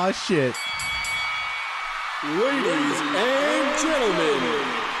 Oh shit! Ladies and gentlemen,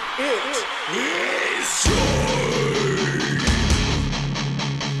 it is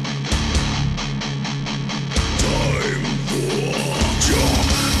time for Jock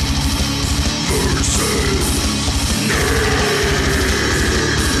versus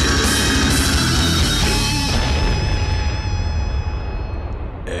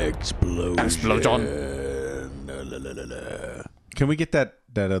Explosion. Can we get that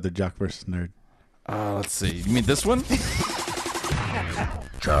other jock versus nerd? Let's see. You mean this one?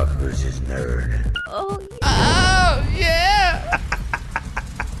 Jock versus nerd. Oh, yeah.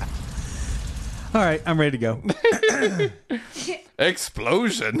 All right, I'm ready to go.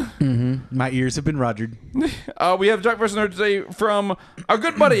 Explosion. My ears have been rogered. We have Jock versus Nerd today from our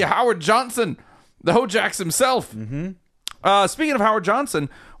good buddy Howard Johnson, the Hojax himself. Speaking of Howard Johnson,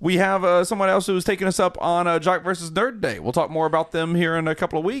 we have someone else who's taking us up on Jock versus Nerd Day. We'll talk more about them here in a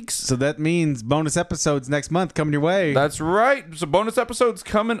couple of weeks. So that means bonus episodes next month coming your way. That's right. So bonus episodes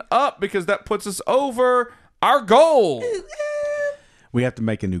coming up because that puts us over our goal. We have to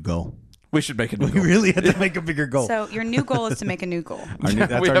make a new goal. We should make a new We goal. really have to make a bigger goal. So your new goal is to make a new goal. That's we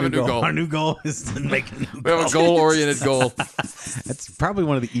our have new a new goal. Our new goal is to make a new We goal. have a goal-oriented goal. That's probably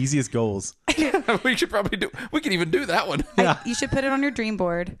one of the easiest goals. We should probably do. We can even do that one. You should put it on your dream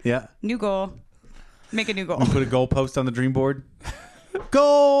board. Yeah. New goal. Make a new goal. Put a goal post on the dream board.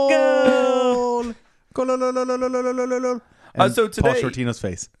 Goal! Goal! And So today- Paul Shortino's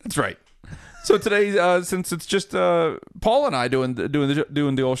face. That's right. So today, since it's just Paul and I doing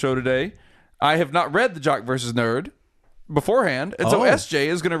the old show today, I have not read the Jock versus Nerd beforehand, and so SJ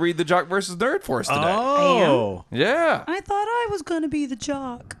is going to read the Jock versus Nerd for us today. Oh. Yeah. I thought I was going to be the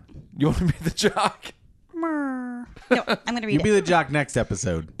jock. You want to be the jock? No, I'm going to read You'll it. be the jock next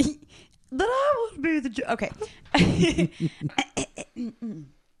episode. But I want to be the jock. Okay.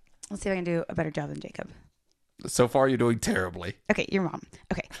 Let's see if I can do a better job than Jacob. So far, you're doing terribly. Okay, your mom.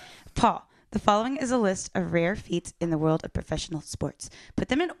 Okay. Paul, the following is a list of rare feats in the world of professional sports. Put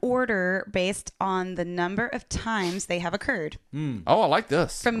them in order based on the number of times they have occurred. Oh, I like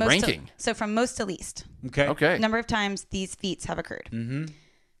this. From most Ranking. from most to least. Okay. Okay. Number of times these feats have occurred.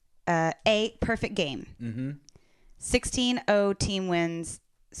 A, perfect game. 16-0 team wins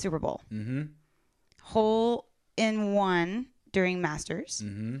Super Bowl. Hole in one during Masters.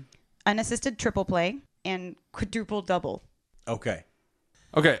 Unassisted triple play. And quadruple double. Okay.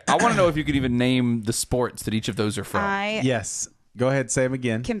 Okay, I want to know if you could even name the sports that each of those are from. I Yes. Go ahead. Say them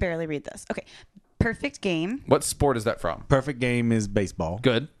again. can barely read this. Okay. Perfect game. What sport is that from? Perfect game is baseball.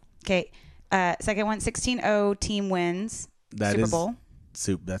 Good. Okay. Second one, 16-0 team wins That Super is Bowl.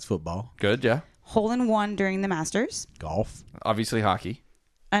 That's football. Good, yeah. Hole in one during the Masters. Golf. Obviously hockey.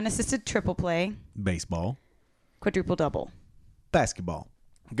 Unassisted triple play. Baseball. Quadruple double. Basketball.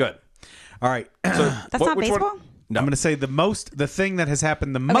 Good. All right. That's not which one- baseball? No. I'm going to say the thing that has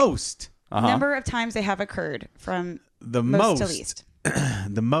happened the most. Number of times they have occurred from The most to most. least.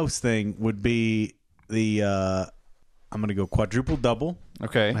 The most thing would be the, I'm going to go quadruple double.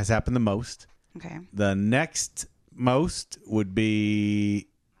 Okay. Has happened the most. Okay. The next most would be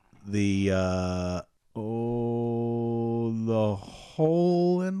the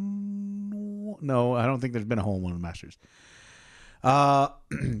hole in. No, I don't think there's been a hole in one in the Masters.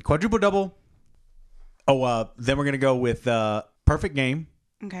 Quadruple double. Then we're gonna go with perfect game.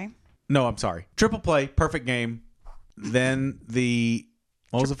 Okay. No, I'm sorry. Triple play, perfect game. Then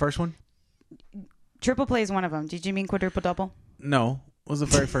what was the first one? Triple play is one of them. Did you mean quadruple double? No, what was the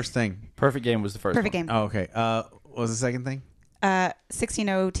very first thing? Perfect game was the first Perfect one. game. Oh, okay. What was the second thing?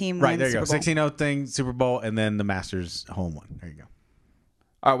 16-0 team Right, wins there you Super go. Bowl. 16-0 thing, Super Bowl, and then the Masters hole in one. There you go.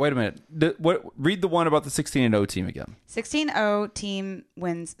 All right, wait a minute. Read the one about the 16-0 team again. 16-0 team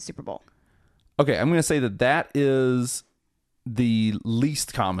wins Super Bowl. Okay, I'm going to say that is the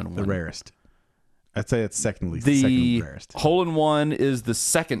least common one. The rarest. I'd say it's second least. The second rarest. hole-in-one is the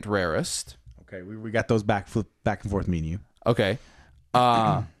second rarest. Okay, we got those back and forth, me and you. Okay.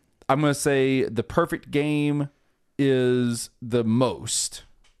 I'm going to say the perfect game is the most.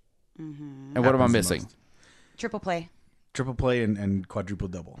 Mm-hmm. And what am I missing? Triple play. Triple play and quadruple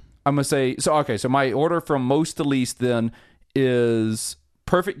double. I'm going to say, so my order from most to least then is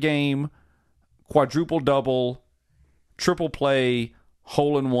perfect game, quadruple double, triple play,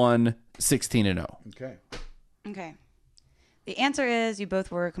 hole-in-one, 16-0. Okay. Okay. The answer is you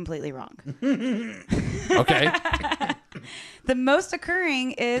both were completely wrong. Okay. The most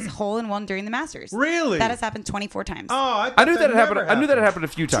occurring is hole-in-one during the Masters. Really? That has happened 24 times. Oh, I knew that happened. I knew that it happened a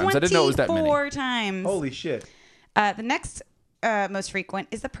few times. I didn't know it was that many. 24 times. Holy shit. The next most frequent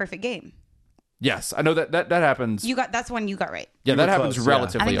is the perfect game. Yes, I know that happens. That's one you got right. Yeah, You that were happens close, yeah.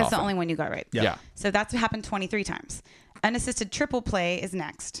 relatively I think that's often. the only one you got right. Yeah. So that's happened 23 times. Unassisted triple play is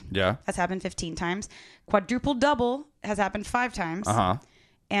next. Yeah. That's happened 15 times. Quadruple double has happened 5 times. Uh-huh.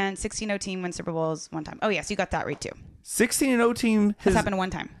 And 16-0 team wins Super Bowls 1 time. Oh, yes, you got that right, too. 16-0 team That's happened 1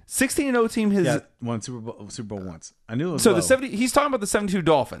 time. 16-0 team has Yeah, won Super Bowl once. I knew it was so low. the 70. He's talking about the 72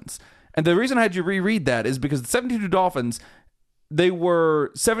 Dolphins, and the reason I had you reread that is because the 72 Dolphins, they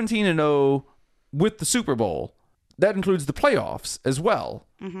were 17-0 with the Super Bowl. That includes the playoffs as well.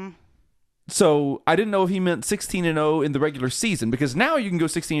 Mm-hmm. So I didn't know if he meant 16-0 in the regular season, because now you can go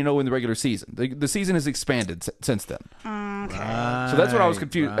 16-0 in the regular season. The season has expanded since then. Okay. So that's what I was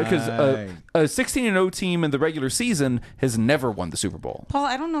confused, because a 16-0 team in the regular season has never won the Super Bowl. Paul,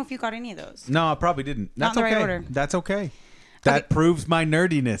 I don't know if you got any of those. No, I probably didn't. That's Not in the okay. right order. That's okay. That proves my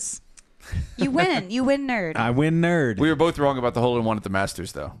nerdiness. You win. You win, nerd. I win nerd. We were both wrong about the hole-in-one at the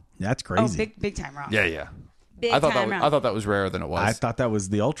Masters, though. That's Oh, crazy. big time wrong. Yeah. Big I thought time wrong. I thought that was rarer than it was. I thought that was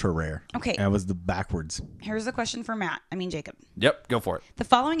the ultra rare. Okay. That was the backwards. Here's a question for Jacob. Yep, go for it. The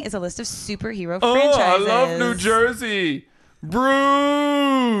following is a list of superhero Oh, franchises. I love New Jersey.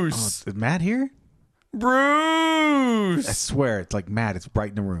 Bruce. Is Matt here? Bruce. I swear, it's like Matt. It's right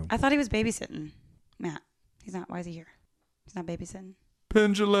in the room. I thought he was babysitting. Matt. He's not. Why is he here? He's not babysitting.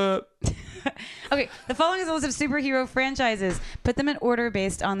 Pendulette. Okay, the following is a list of superhero franchises. Put them in order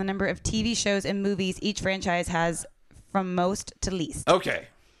based on the number of TV shows and movies each franchise has from most to least. Okay.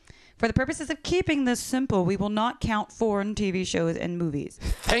 For the purposes of keeping this simple, we will not count foreign TV shows and movies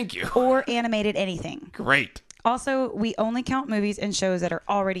Thank you. or animated anything. Great. Also, we only count movies and shows that are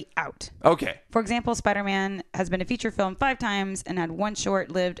already out. Okay. For example, Spider-Man has been a feature film 5 times and had 1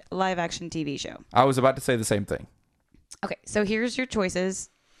 short-lived live-action TV show. I was about to say the same thing. Okay, so here's your choices,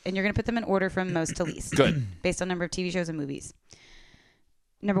 and you're going to put them in order from most to least. Good. Based on number of TV shows and movies.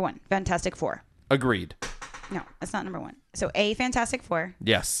 Number 1, Fantastic Four. Agreed. No, that's not number 1. So A, Fantastic Four.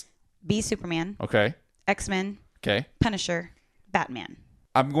 Yes. B, Superman. Okay. X-Men. Okay. Punisher. Batman.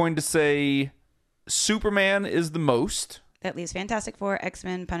 I'm going to say Superman is the most. That leaves Fantastic Four,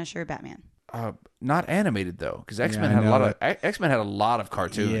 X-Men, Punisher, Batman. Not animated though, because X-Men I had a know lot it. of X-Men had a lot of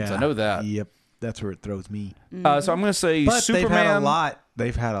cartoons. I know that. Yep. That's where it throws me. So I'm going to say But Superman. they've had a lot.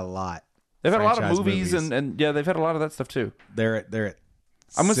 They've had a lot. They've had a lot of franchise movies, and yeah, they've had a lot of that stuff too. They're at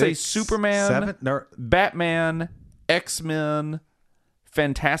I'm going to say 6, Superman, 7. No, Batman, X-Men,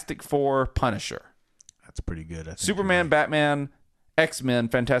 Fantastic Four, Punisher. that's pretty good. I think Superman, Batman, X-Men,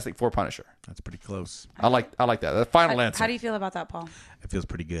 Fantastic Four, Punisher. That's pretty close. I like that. The final answer. How do you feel about that, Paul? It feels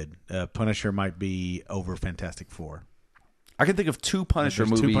pretty good. Punisher might be over Fantastic Four. I can think of 2 Punisher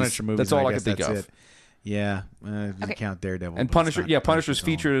There's movies. 2 Punisher movies. That's all I guess can think that's of. it. Yeah, if you Okay. count Daredevil. And but it's Punisher, not yeah, Punisher's Punisher's own.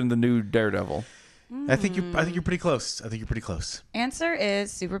 featured in the new Daredevil. I think you're pretty close. I think you're pretty close. Answer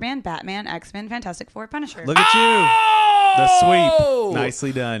is Superman, Batman, X-Men, Fantastic Four, Punisher. Look at you. The Oh! sweep.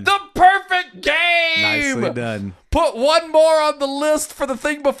 Nicely done. The perfect game. Nicely done. Put one more on the list for the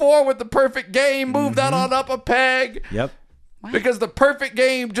thing before with the perfect game. Move that on up a peg. Yep. Because the perfect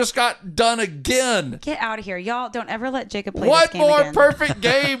game just got done again. Get out of here. Y'all don't ever let Jacob play One this game more again. perfect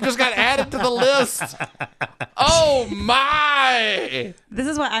game just got added to the list. Oh my. This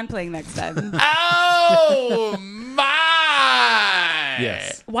is what I'm playing next time. Oh my.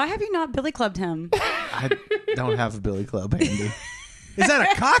 Yes. Why have you not Billy Clubbed him? I don't have a billy club handy. Is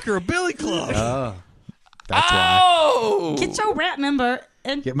that a cock or a billy club? Oh, that's why. Oh. Get your rap member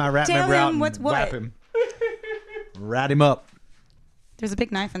and Get my rat tell member him out and what's what. whap him. Rat him up. There's a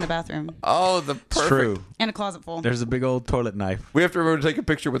big knife in the bathroom Oh, the perfect. It's true. and a closet full. There's a big old toilet knife. We have to remember to take a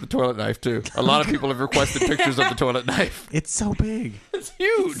picture with the toilet knife, too. A lot of people have requested pictures of the toilet knife. It's so big. It's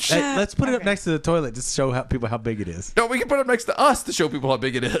huge. Hey, let's put it up next to the toilet just to show people how big it is. No, we can put it up next to us to show people how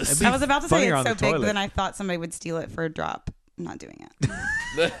big it is. It'd be I was about to say funnier it's on so the big, but toilet. then I thought somebody would steal it for a drop. I'm not doing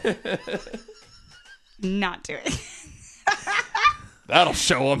it. Not doing it. That'll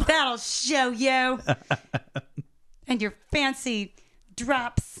show them. That'll show you. And your fancy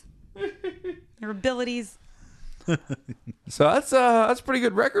drops. Your abilities. So that's a pretty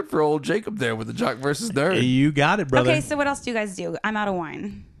good record for old Jacob there with the jock versus nerd. You got it, brother. Okay, so what else do you guys do? I'm out of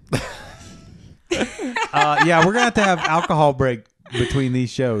wine. Yeah, we're gonna have alcohol break between these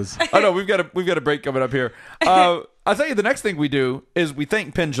shows. Oh no, we've got a break coming up here. I'll tell you the next thing we do is we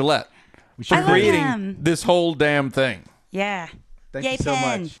thank Penn Jillette for I love creating him. this whole damn thing. Yeah. Thank Yay, you so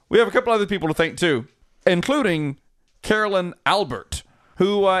Penn. much. We have a couple other people to thank too, including Carolyn Albert,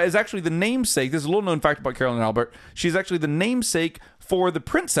 who is actually the namesake. This is a little known fact about Carolyn Albert. She's actually the namesake for the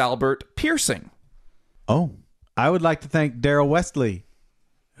Prince Albert piercing. Oh, I would like to thank Daryl Westley,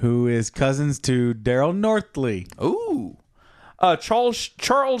 who is cousins to Daryl Northley. Ooh.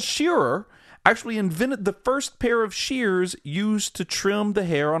 Charles Shearer actually invented the first pair of shears used to trim the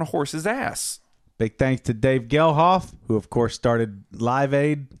hair on a horse's ass. Big thanks to Dave Gelhoff, who of course started Live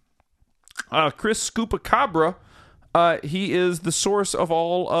Aid. Chris Scupacabra, he is the source of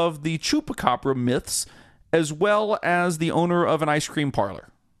all of the Chupacabra myths, as well as the owner of an ice cream parlor.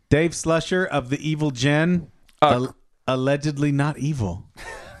 Dave Slusher of the Evil Gen, allegedly not evil.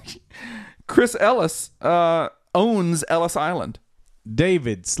 Chris Ellis owns Ellis Island.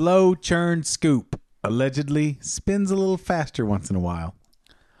 David Slow Churn Scoop, allegedly spins a little faster once in a while.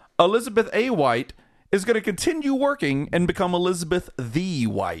 Elizabeth A. White is going to continue working and become Elizabeth the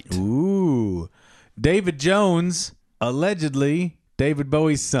White. Ooh. David Jones, allegedly David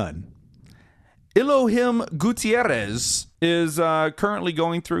Bowie's son. Elohim Gutierrez is currently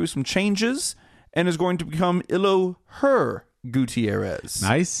going through some changes and is going to become Her Gutierrez.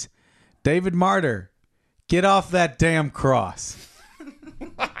 Nice. David Martyr, get off that damn cross.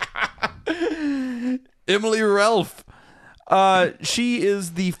 Emily Ralph. She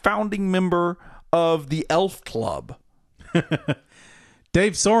is the founding member of the Elf Club.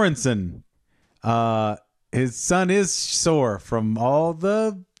 Dave Sorensen, his son is sore from all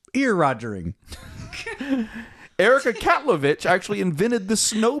the ear rogering. Erica Katlovich actually invented the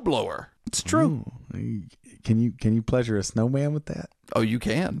snowblower. It's true. Ooh. Can you pleasure a snowman with that? Oh, you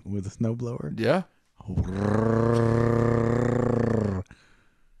can. With a snowblower? Yeah.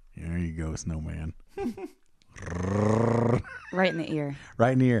 There you go, snowman. Right in the ear.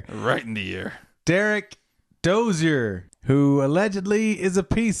 Right in the ear. Right in the ear. Derek Dozier, who allegedly is a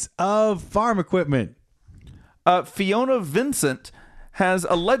piece of farm equipment. Fiona Vincent has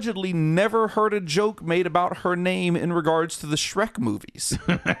allegedly never heard a joke made about her name in regards to the Shrek movies.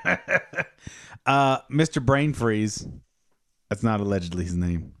 Mr. Brain Freeze. That's not allegedly his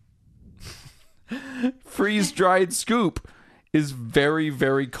name. Freeze-dried scoop is very,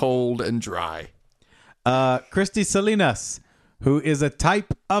 very cold and dry. Christy Salinas, who is a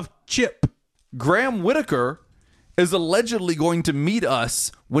type of chip. Graham Whitaker is allegedly going to meet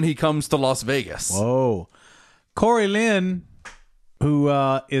us when he comes to Las Vegas. Whoa. Corey Lynn, who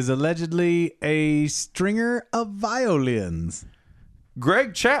is allegedly a stringer of violins.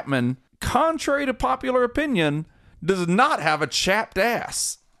 Greg Chapman, contrary to popular opinion, does not have a chapped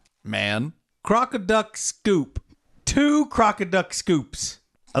ass. Man. Crocoduck Scoop. 2 Crocoduck Scoops.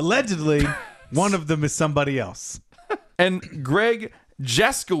 Allegedly, one of them is somebody else. And Greg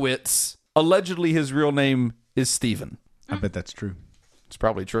Jaskowitz, allegedly his real name is Steven. I bet that's true. It's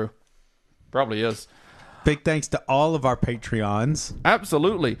probably true. Probably is. Big thanks to all of our Patreons.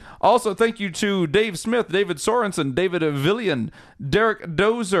 Absolutely. Also, thank you to Dave Smith, David Sorensen, David Avillian, Derek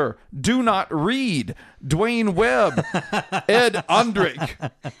Dozer, Do Not Read, Dwayne Webb, Ed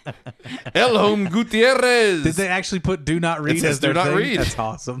Ondrick, Elhom Gutierrez. Did they actually put Do Not Read It says as their Do Not thing? Read. That's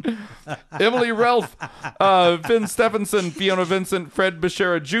awesome. Emily Ralph, Finn Stephenson, Fiona Vincent, Fred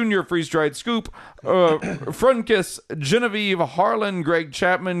Beshara Jr., Freeze Dried Scoop, Frunkus, Genevieve Harlan, Greg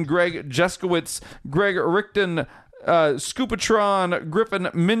Chapman, Greg Jeskowitz, Greg Richten, Scoopatron, Griffin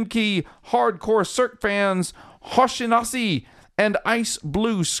Minke, Hardcore Cirque fans, Hoshinasi, and Ice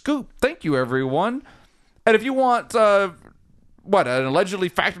Blue Scoop. Thank you, everyone. And if you want, an allegedly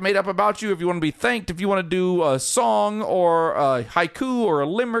fact made up about you, if you want to be thanked, if you want to do a song or a haiku or a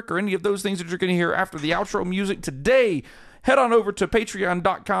limerick or any of those things that you're going to hear after the outro music today, head on over to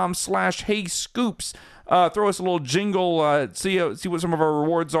patreon.com/heyscoops. Throw us a little jingle, see what some of our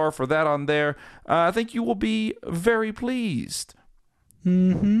rewards are for that on there. I think you will be very pleased.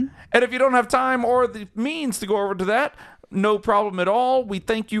 And if you don't have time or the means to go over to that, no problem at all. We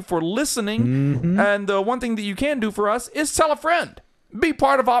thank you for listening. And the one thing that you can do for us is tell a friend. Be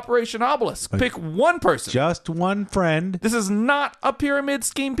part of Operation Obelisk. Pick one person. Just one friend. This is not a pyramid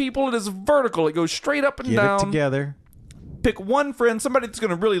scheme, people. It is vertical. It goes straight up and Get down. it together. Pick one friend, somebody that's going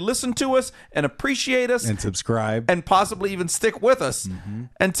to really listen to us and appreciate us. And subscribe. And possibly even stick with us.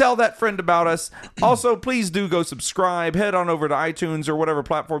 And tell that friend about us. Also, please do go subscribe. Head on over to iTunes or whatever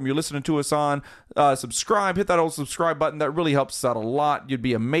platform you're listening to us on. Subscribe. Hit that old subscribe button. That really helps us out a lot. You'd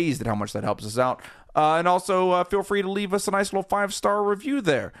be amazed at how much that helps us out. And also, feel free to leave us a nice little 5-star review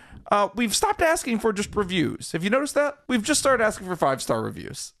there. We've stopped asking for just reviews. Have you noticed that? We've just started asking for 5-star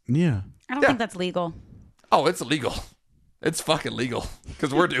reviews. Yeah. I don't think that's legal. Oh, it's illegal. It's fucking legal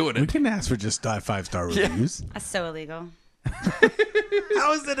because we're doing We it. can ask for just 5-star reviews. That's so illegal.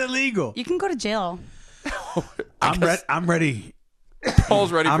 How is it illegal? You can go to jail. I'm ready.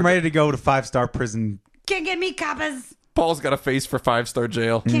 Paul's ready. I'm ready to go to 5-star prison. Can't get me coppers. Paul's got a face for 5-star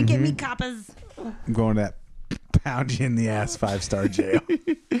jail. Can't get me coppers. I'm going to that pound you in the ass 5-star jail.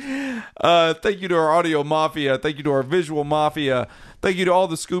 Thank you to our audio mafia. Thank you to our visual mafia. Thank you to all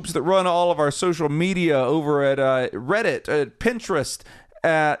the scoops that run all of our social media over at Reddit, at Pinterest,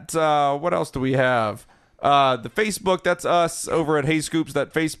 at what else do we have? The Facebook, that's us over at Hey Scoops.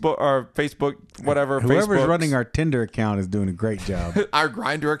 That Facebook, whatever. Whoever's Facebook's. running our Tinder account is doing a great job. Our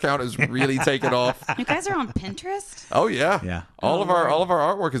Grindr account is really taking off. You guys are on Pinterest? Oh yeah, Yeah. All of our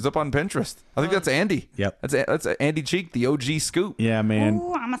artwork is up on Pinterest. I think that's Andy. Yep. That's Andy Cheek, the OG Scoop. Yeah, man.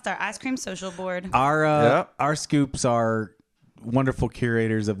 Ooh, I'm going to start ice cream social board. Our scoops are wonderful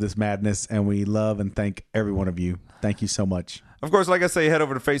curators of this madness, and we love and thank every one of you. Thank you so much. Of course, like I say, head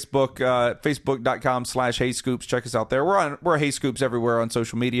over to Facebook, facebook.com/HeyScoops. Check us out there. We're Hey Scoops everywhere on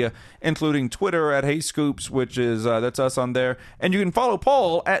social media, including Twitter at Hey Scoops, which is that's us on there. And you can follow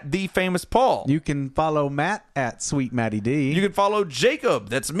Paul at The Famous Paul. You can follow Matt at Sweet Matty D. You can follow Jacob,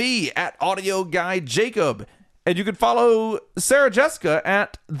 that's me, at Audio Guy Jacob. And you can follow Sarah Jessica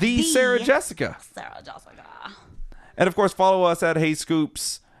at The Sarah Jessica. Sarah Jessica. And of course, follow us at Hey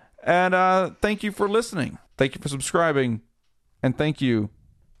Scoops. And thank you for listening. Thank you for subscribing. And thank you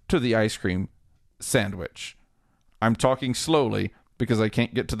to the ice cream sandwich. I'm talking slowly because I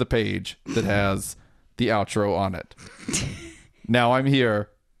can't get to the page that has the outro on it. Now I'm here.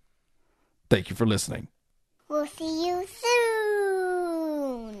 Thank you for listening. We'll see you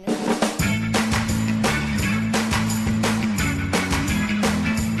soon.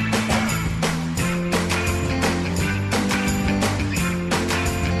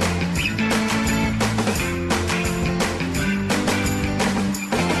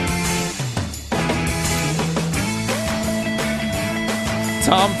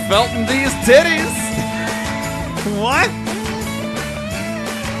 Tom Felton these titties. What?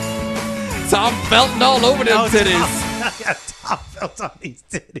 Tom Felton all over them titties. Tom felt on these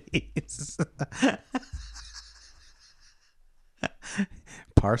titties.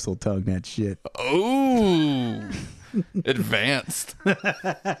 Parcel tongue that shit. Oh, advanced.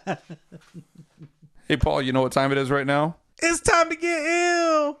 Hey, Paul, you know what time it is right now? It's time to get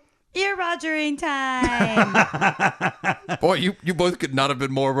ill. Ear Rogering time. Boy, you both could not have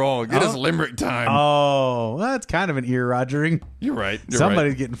been more wrong. It is limerick time. Oh, well, that's kind of an ear rogering. You're right.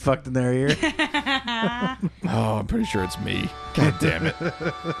 Somebody's getting fucked in their ear. Oh, I'm pretty sure it's me. God damn it.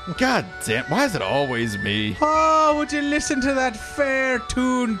 God damn. Why is it always me? Oh, would you listen to that fair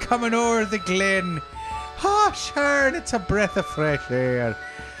tune coming o'er the glen? Oh, sure, it's a breath of fresh air.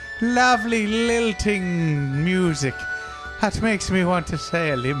 Lovely lilting music. That makes me want to say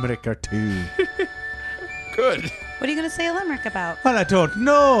a limerick or two. Good. What are you going to say a limerick about? Well, I don't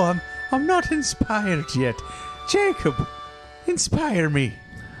know. I'm not inspired yet. Jacob, inspire me.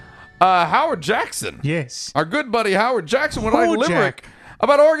 Howard Jackson. Yes. Our good buddy Howard Jackson would like a Oh, limerick Jack.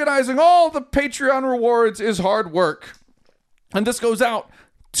 about organizing all the Patreon rewards is hard work. And this goes out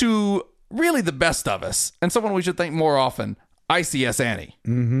to really the best of us and someone we should thank more often, ICS Annie.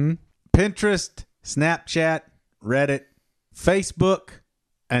 Pinterest, Snapchat, Reddit, Facebook,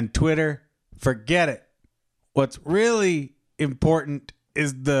 and Twitter. Forget it. What's really important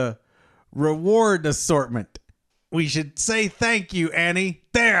is the reward assortment. We should say thank you, Annie.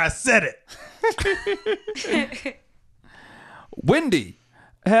 There, I said it. Wendy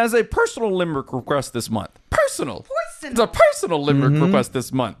has a personal limerick request this month. Personal. It's a personal limerick request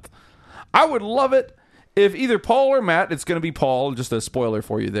this month. I would love it if either Paul or Matt, it's going to be Paul, just a spoiler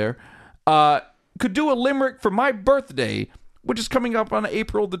for you there, could do a limerick for my birthday, which is coming up on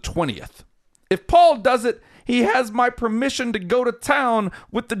April the 20th. If Paul does it, he has my permission to go to town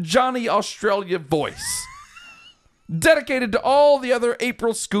with the Johnny Australia voice. dedicated to all the other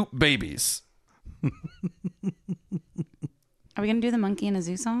April Scoop babies. Are we going to do the Monkey in a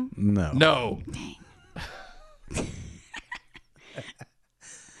Zoo song? No. No.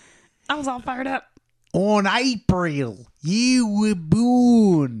 I was all fired up. On April, you were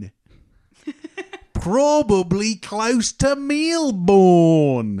born. Probably close to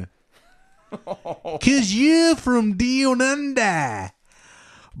Melbourne. 'Cause you're from down under.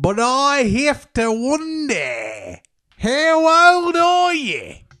 But I have to wonder, how old are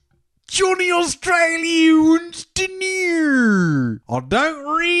you? Johnny Australia wants to know. I don't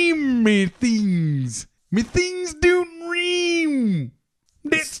rhyme me things. Me things don't rhyme.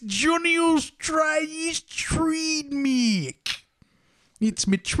 That's Johnny Australia's trademark. It's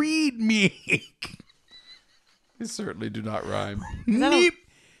my trademark. They certainly do not rhyme. Nope.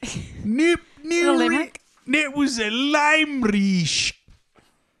 Nope. a limerick? That was a limerick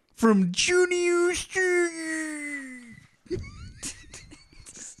from Johnny Australia.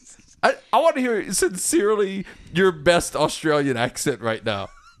 I want to hear sincerely your best Australian accent right now.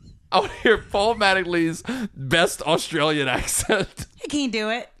 I want to hear Paul Mattingly's best Australian accent. I can't do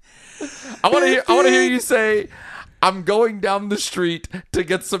it. I want to hear you say, "I'm going down the street to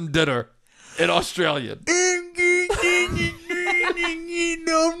get some dinner," in Australian.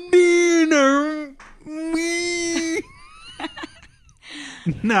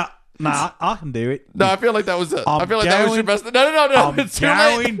 No, I can do it. No, I feel like that was it. I I'm feel like that was your going- best. No. I'm It's too late.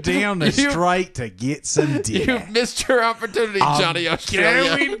 going down the You- street to get some dinner. You missed your opportunity, Johnny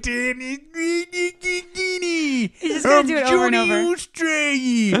Australia. Going down the He's just going to do it over and over.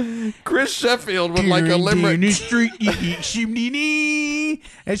 Australia. Chris Sheffield with like a limerick. Down the street to get some dinner.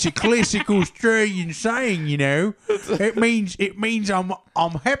 That's a classic Australian saying, you know. It means I'm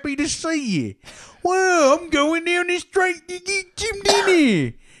happy to see you. Well, I'm going down the street to get some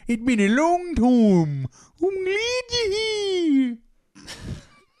dinner. It's been a long time. I'm glad you're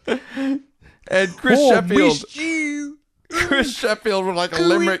here. And Chris Oh, I Sheffield. missed you. Chris Sheffield with like a Going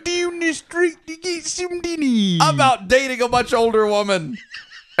limerick down the street to get some dinner. about dating a much older woman.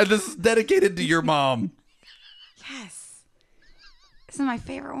 And this is dedicated to your mom. Yes. This is my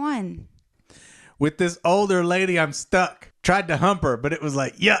favorite one. With this older lady, I'm stuck. Tried to hump her, but it was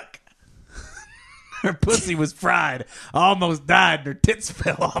like, yuck. Her pussy was fried. I almost died, and her tits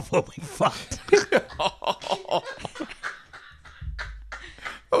fell off when we fucked.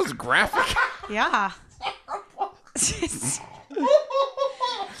 That was graphic. Yeah.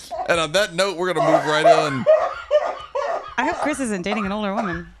 And on that note, we're going to move right on I hope Chris isn't dating an older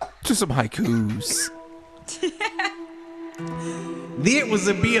woman. to some haikus. It was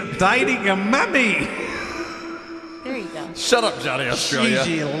about dating a mummy. There you go. Shut up, Johnny Australia.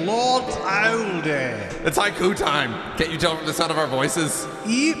 She's a lot older. It's haiku time. Can't you tell from the sound of our voices?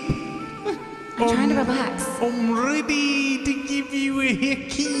 Yep. I'm trying to relax. I'm ready to give you a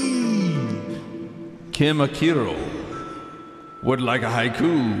hickey. Kim Akiro would like a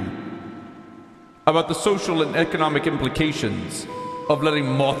haiku about the social and economic implications of letting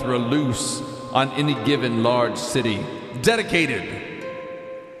Mothra loose on any given large city, dedicated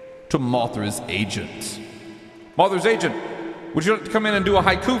to Mothra's agent. Mothra's agent, would you like to come in and do a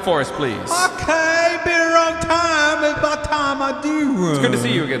haiku for us, please? Okay, been a long time. It's about time I do. It's good to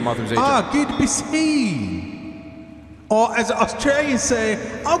see you again, Mothra's agent. Ah, good to be seen. Or as Australians say,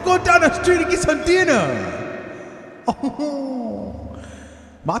 I'll go down the street and get some dinner. Oh,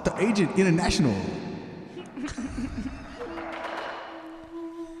 Mata Agent International.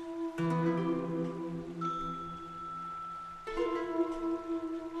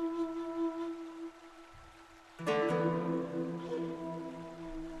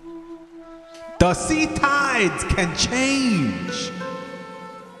 The sea tides can change.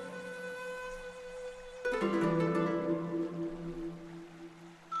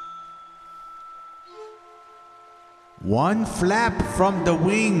 One flap from the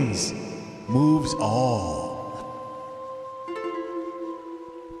wings moves all.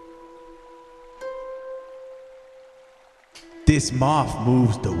 This moth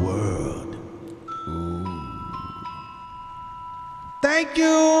moves the world. Thank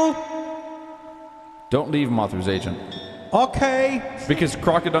you. Don't leave, Mothra's agent, Okay. because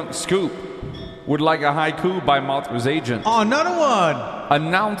Crocodunk Scoop would like a haiku by Mothra's agent, Oh, another one.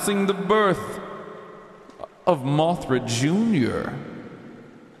 announcing the birth of Mothra Jr.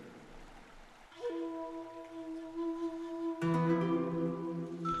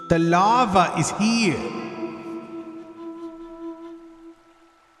 The lava is here.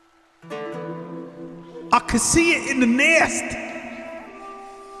 I can see it in the nest.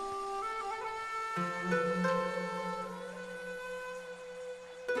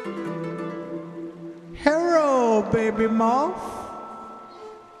 Hello, baby moth.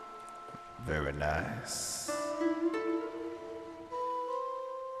 Very nice.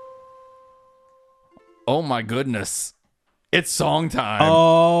 Oh my goodness. It's song time.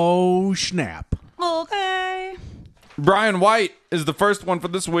 Oh, snap. Okay. Brian White is the first one for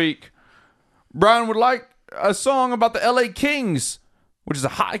this week. Brian would like a song about the LA Kings, which is a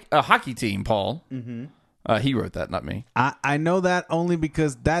hockey team, Paul. Mm-hmm. He wrote that, not me. I know that only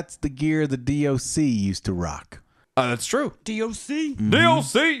because that's the gear the DOC used to rock. That's true. DOC.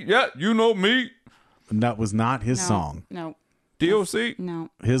 DOC, yeah, you know me. And that was not his No, song. No. DOC. No.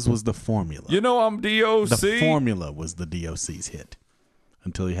 His was the formula. You know I'm DOC. The formula was the DOC's hit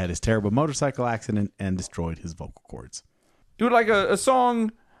until he had his terrible motorcycle accident and destroyed his vocal cords. You would like a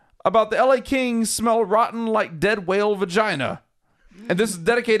song about the LA Kings smell rotten like dead whale vagina. And this is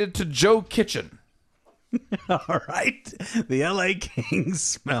dedicated to Joe Kitchen. All right. The LA Kings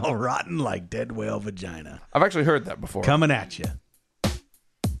smell rotten like dead whale vagina. I've actually heard that before. Coming at you.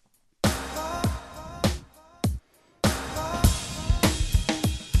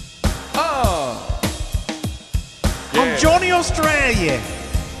 I'm Johnny Australia,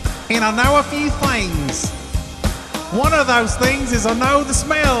 and I know a few things. One of those things is I know the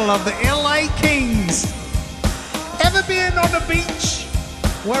smell of the LA Kings. Ever been on the beach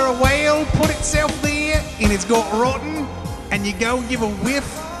where a whale put itself there and it's got rotten, and you go give a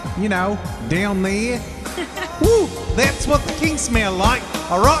whiff, you know, down there? Woo, that's what the Kings smell like,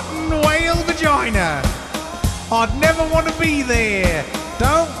 a rotten whale vagina. I'd never want to be there.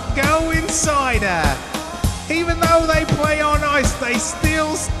 Don't go inside her. Even though they play on ice, they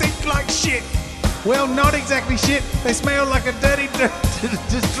still stink like shit. Well, not exactly shit. They smell like a dirty,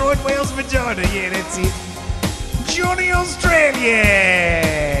 destroyed whale's vagina. Yeah, that's it. Johnny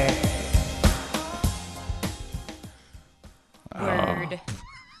Australia. Word.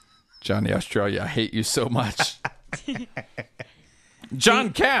 Johnny Australia, I hate you so much.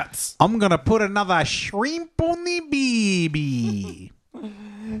 John Katz. I'm gonna put another shrimp on the baby.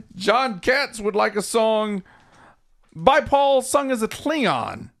 John Katz would like a song by Paul sung as a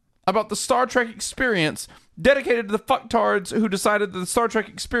Klingon about the Star Trek experience, dedicated to the fucktards who decided that the Star Trek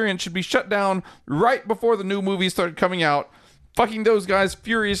experience should be shut down right before the new movies started coming out, fucking those guys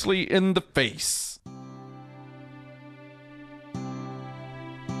furiously in the face.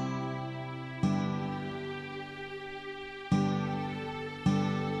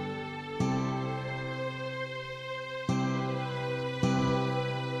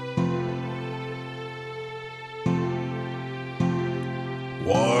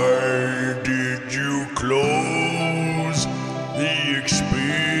 Why did you close the experience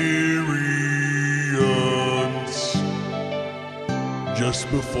just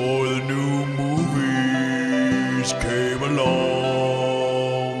before the new movies came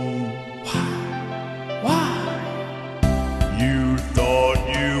along? Why? You thought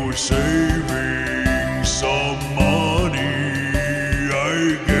you were saving some money,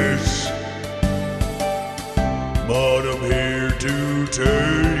 I guess. But I'm here to tell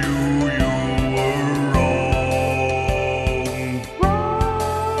you were wrong.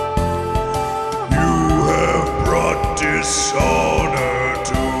 You have brought dishonor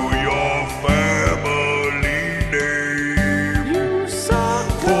to your family name.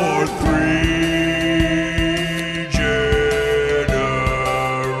 For 3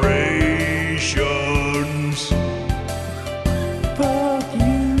 generations.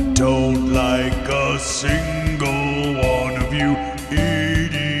 Don't like a single one of you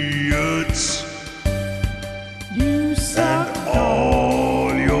idiots. And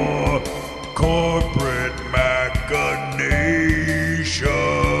all your corporate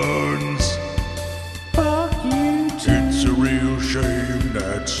machinations. It's a real shame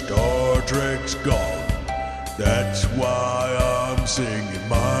that Star Trek's gone. That's why I'm singing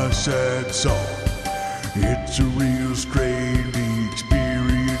my sad song. It's a real strange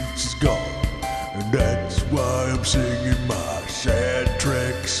experience is gone. And that's why I'm singing my sad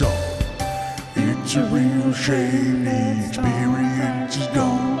Trek song. It's a real shame the experience is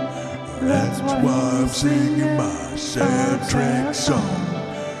gone. That's why I'm singing my sad Trek song.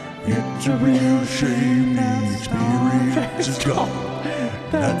 It's a real shame the experience is gone.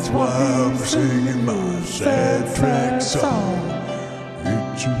 That's why I'm singing my sad Trek song.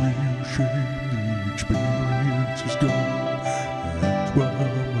 It's a real shame the experience is gone. That's why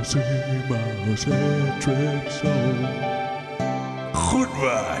I'm singing my sad Trek song. Good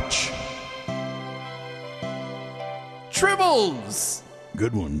watch. Tribbles!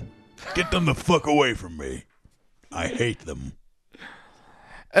 Good one. Get them the fuck away from me. I hate them.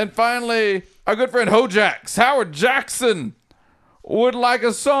 And finally, our good friend Hojax, Howard Jackson, would like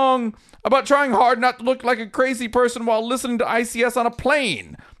a song about trying hard not to look like a crazy person while listening to ICS on a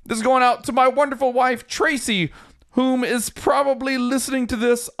plane. This is going out to my wonderful wife, Tracy, whom is probably listening to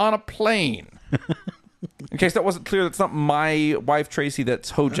this on a plane. In case that wasn't clear, that's not my wife, Tracy.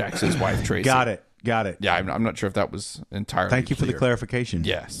 That's Hojax's wife, Tracy. Got it. Yeah, I'm not sure if that was entirely Thank you for the clear. clarification.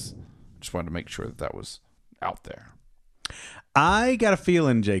 Yes. Just wanted to make sure that was out there. I got a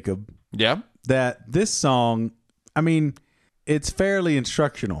feeling, Jacob, Yeah? that this song, I mean, it's fairly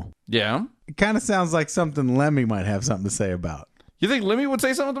instructional. Yeah? It kind of sounds like something Lemmy might have something to say about. You think Lemmy would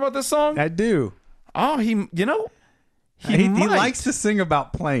say something about this song? I do. Oh, he He might. likes to sing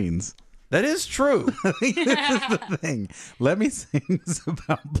about planes. That is true. This is the thing. Lemmy sings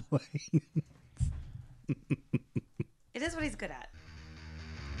about planes. It is what he's good at.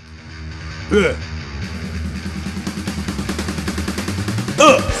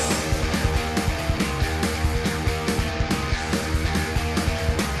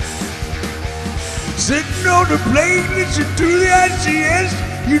 Sitting on the plane, listen to the ICS.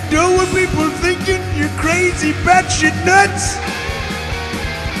 You know what people thinking? You're crazy, batshit nuts.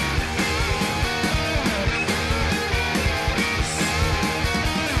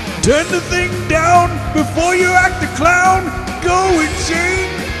 Turn the thing down before you act the clown. Go insane,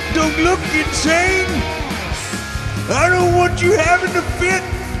 don't look insane. I don't want you having a fit.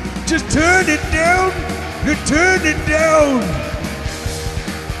 Just turn it down, turn it down.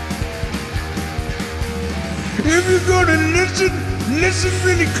 If you're gonna listen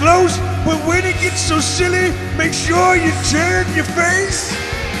really close. But when it gets so silly, make sure you turn your face.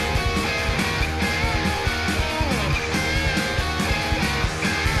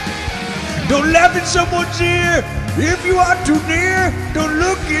 Don't laugh in someone's ear if you are too near. Don't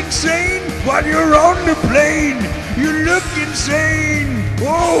look insane while you're on the plane. You look insane.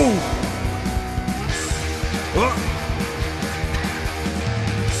 Whoa. Oh.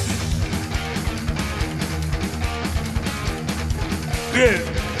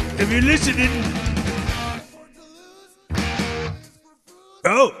 If you're listening.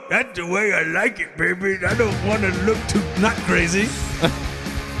 Oh, that's the way I like it, baby. I don't want to look too not crazy.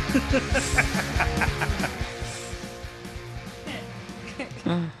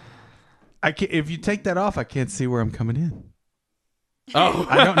 I can't, if you take that off, I can't see where I'm coming in. Oh.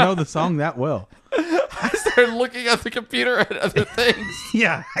 I don't know the song that well. I started looking at the computer at other things.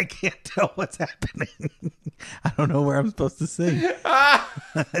 Yeah, I can't tell what's happening. I don't know where I'm supposed to sing. I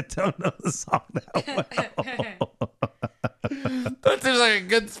don't know the song that well. That seems like a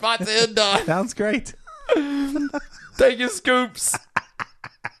good spot to end on. Sounds great. Take your scoops.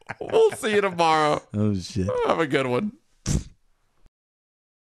 We'll see you tomorrow. Oh, shit. Have a good one.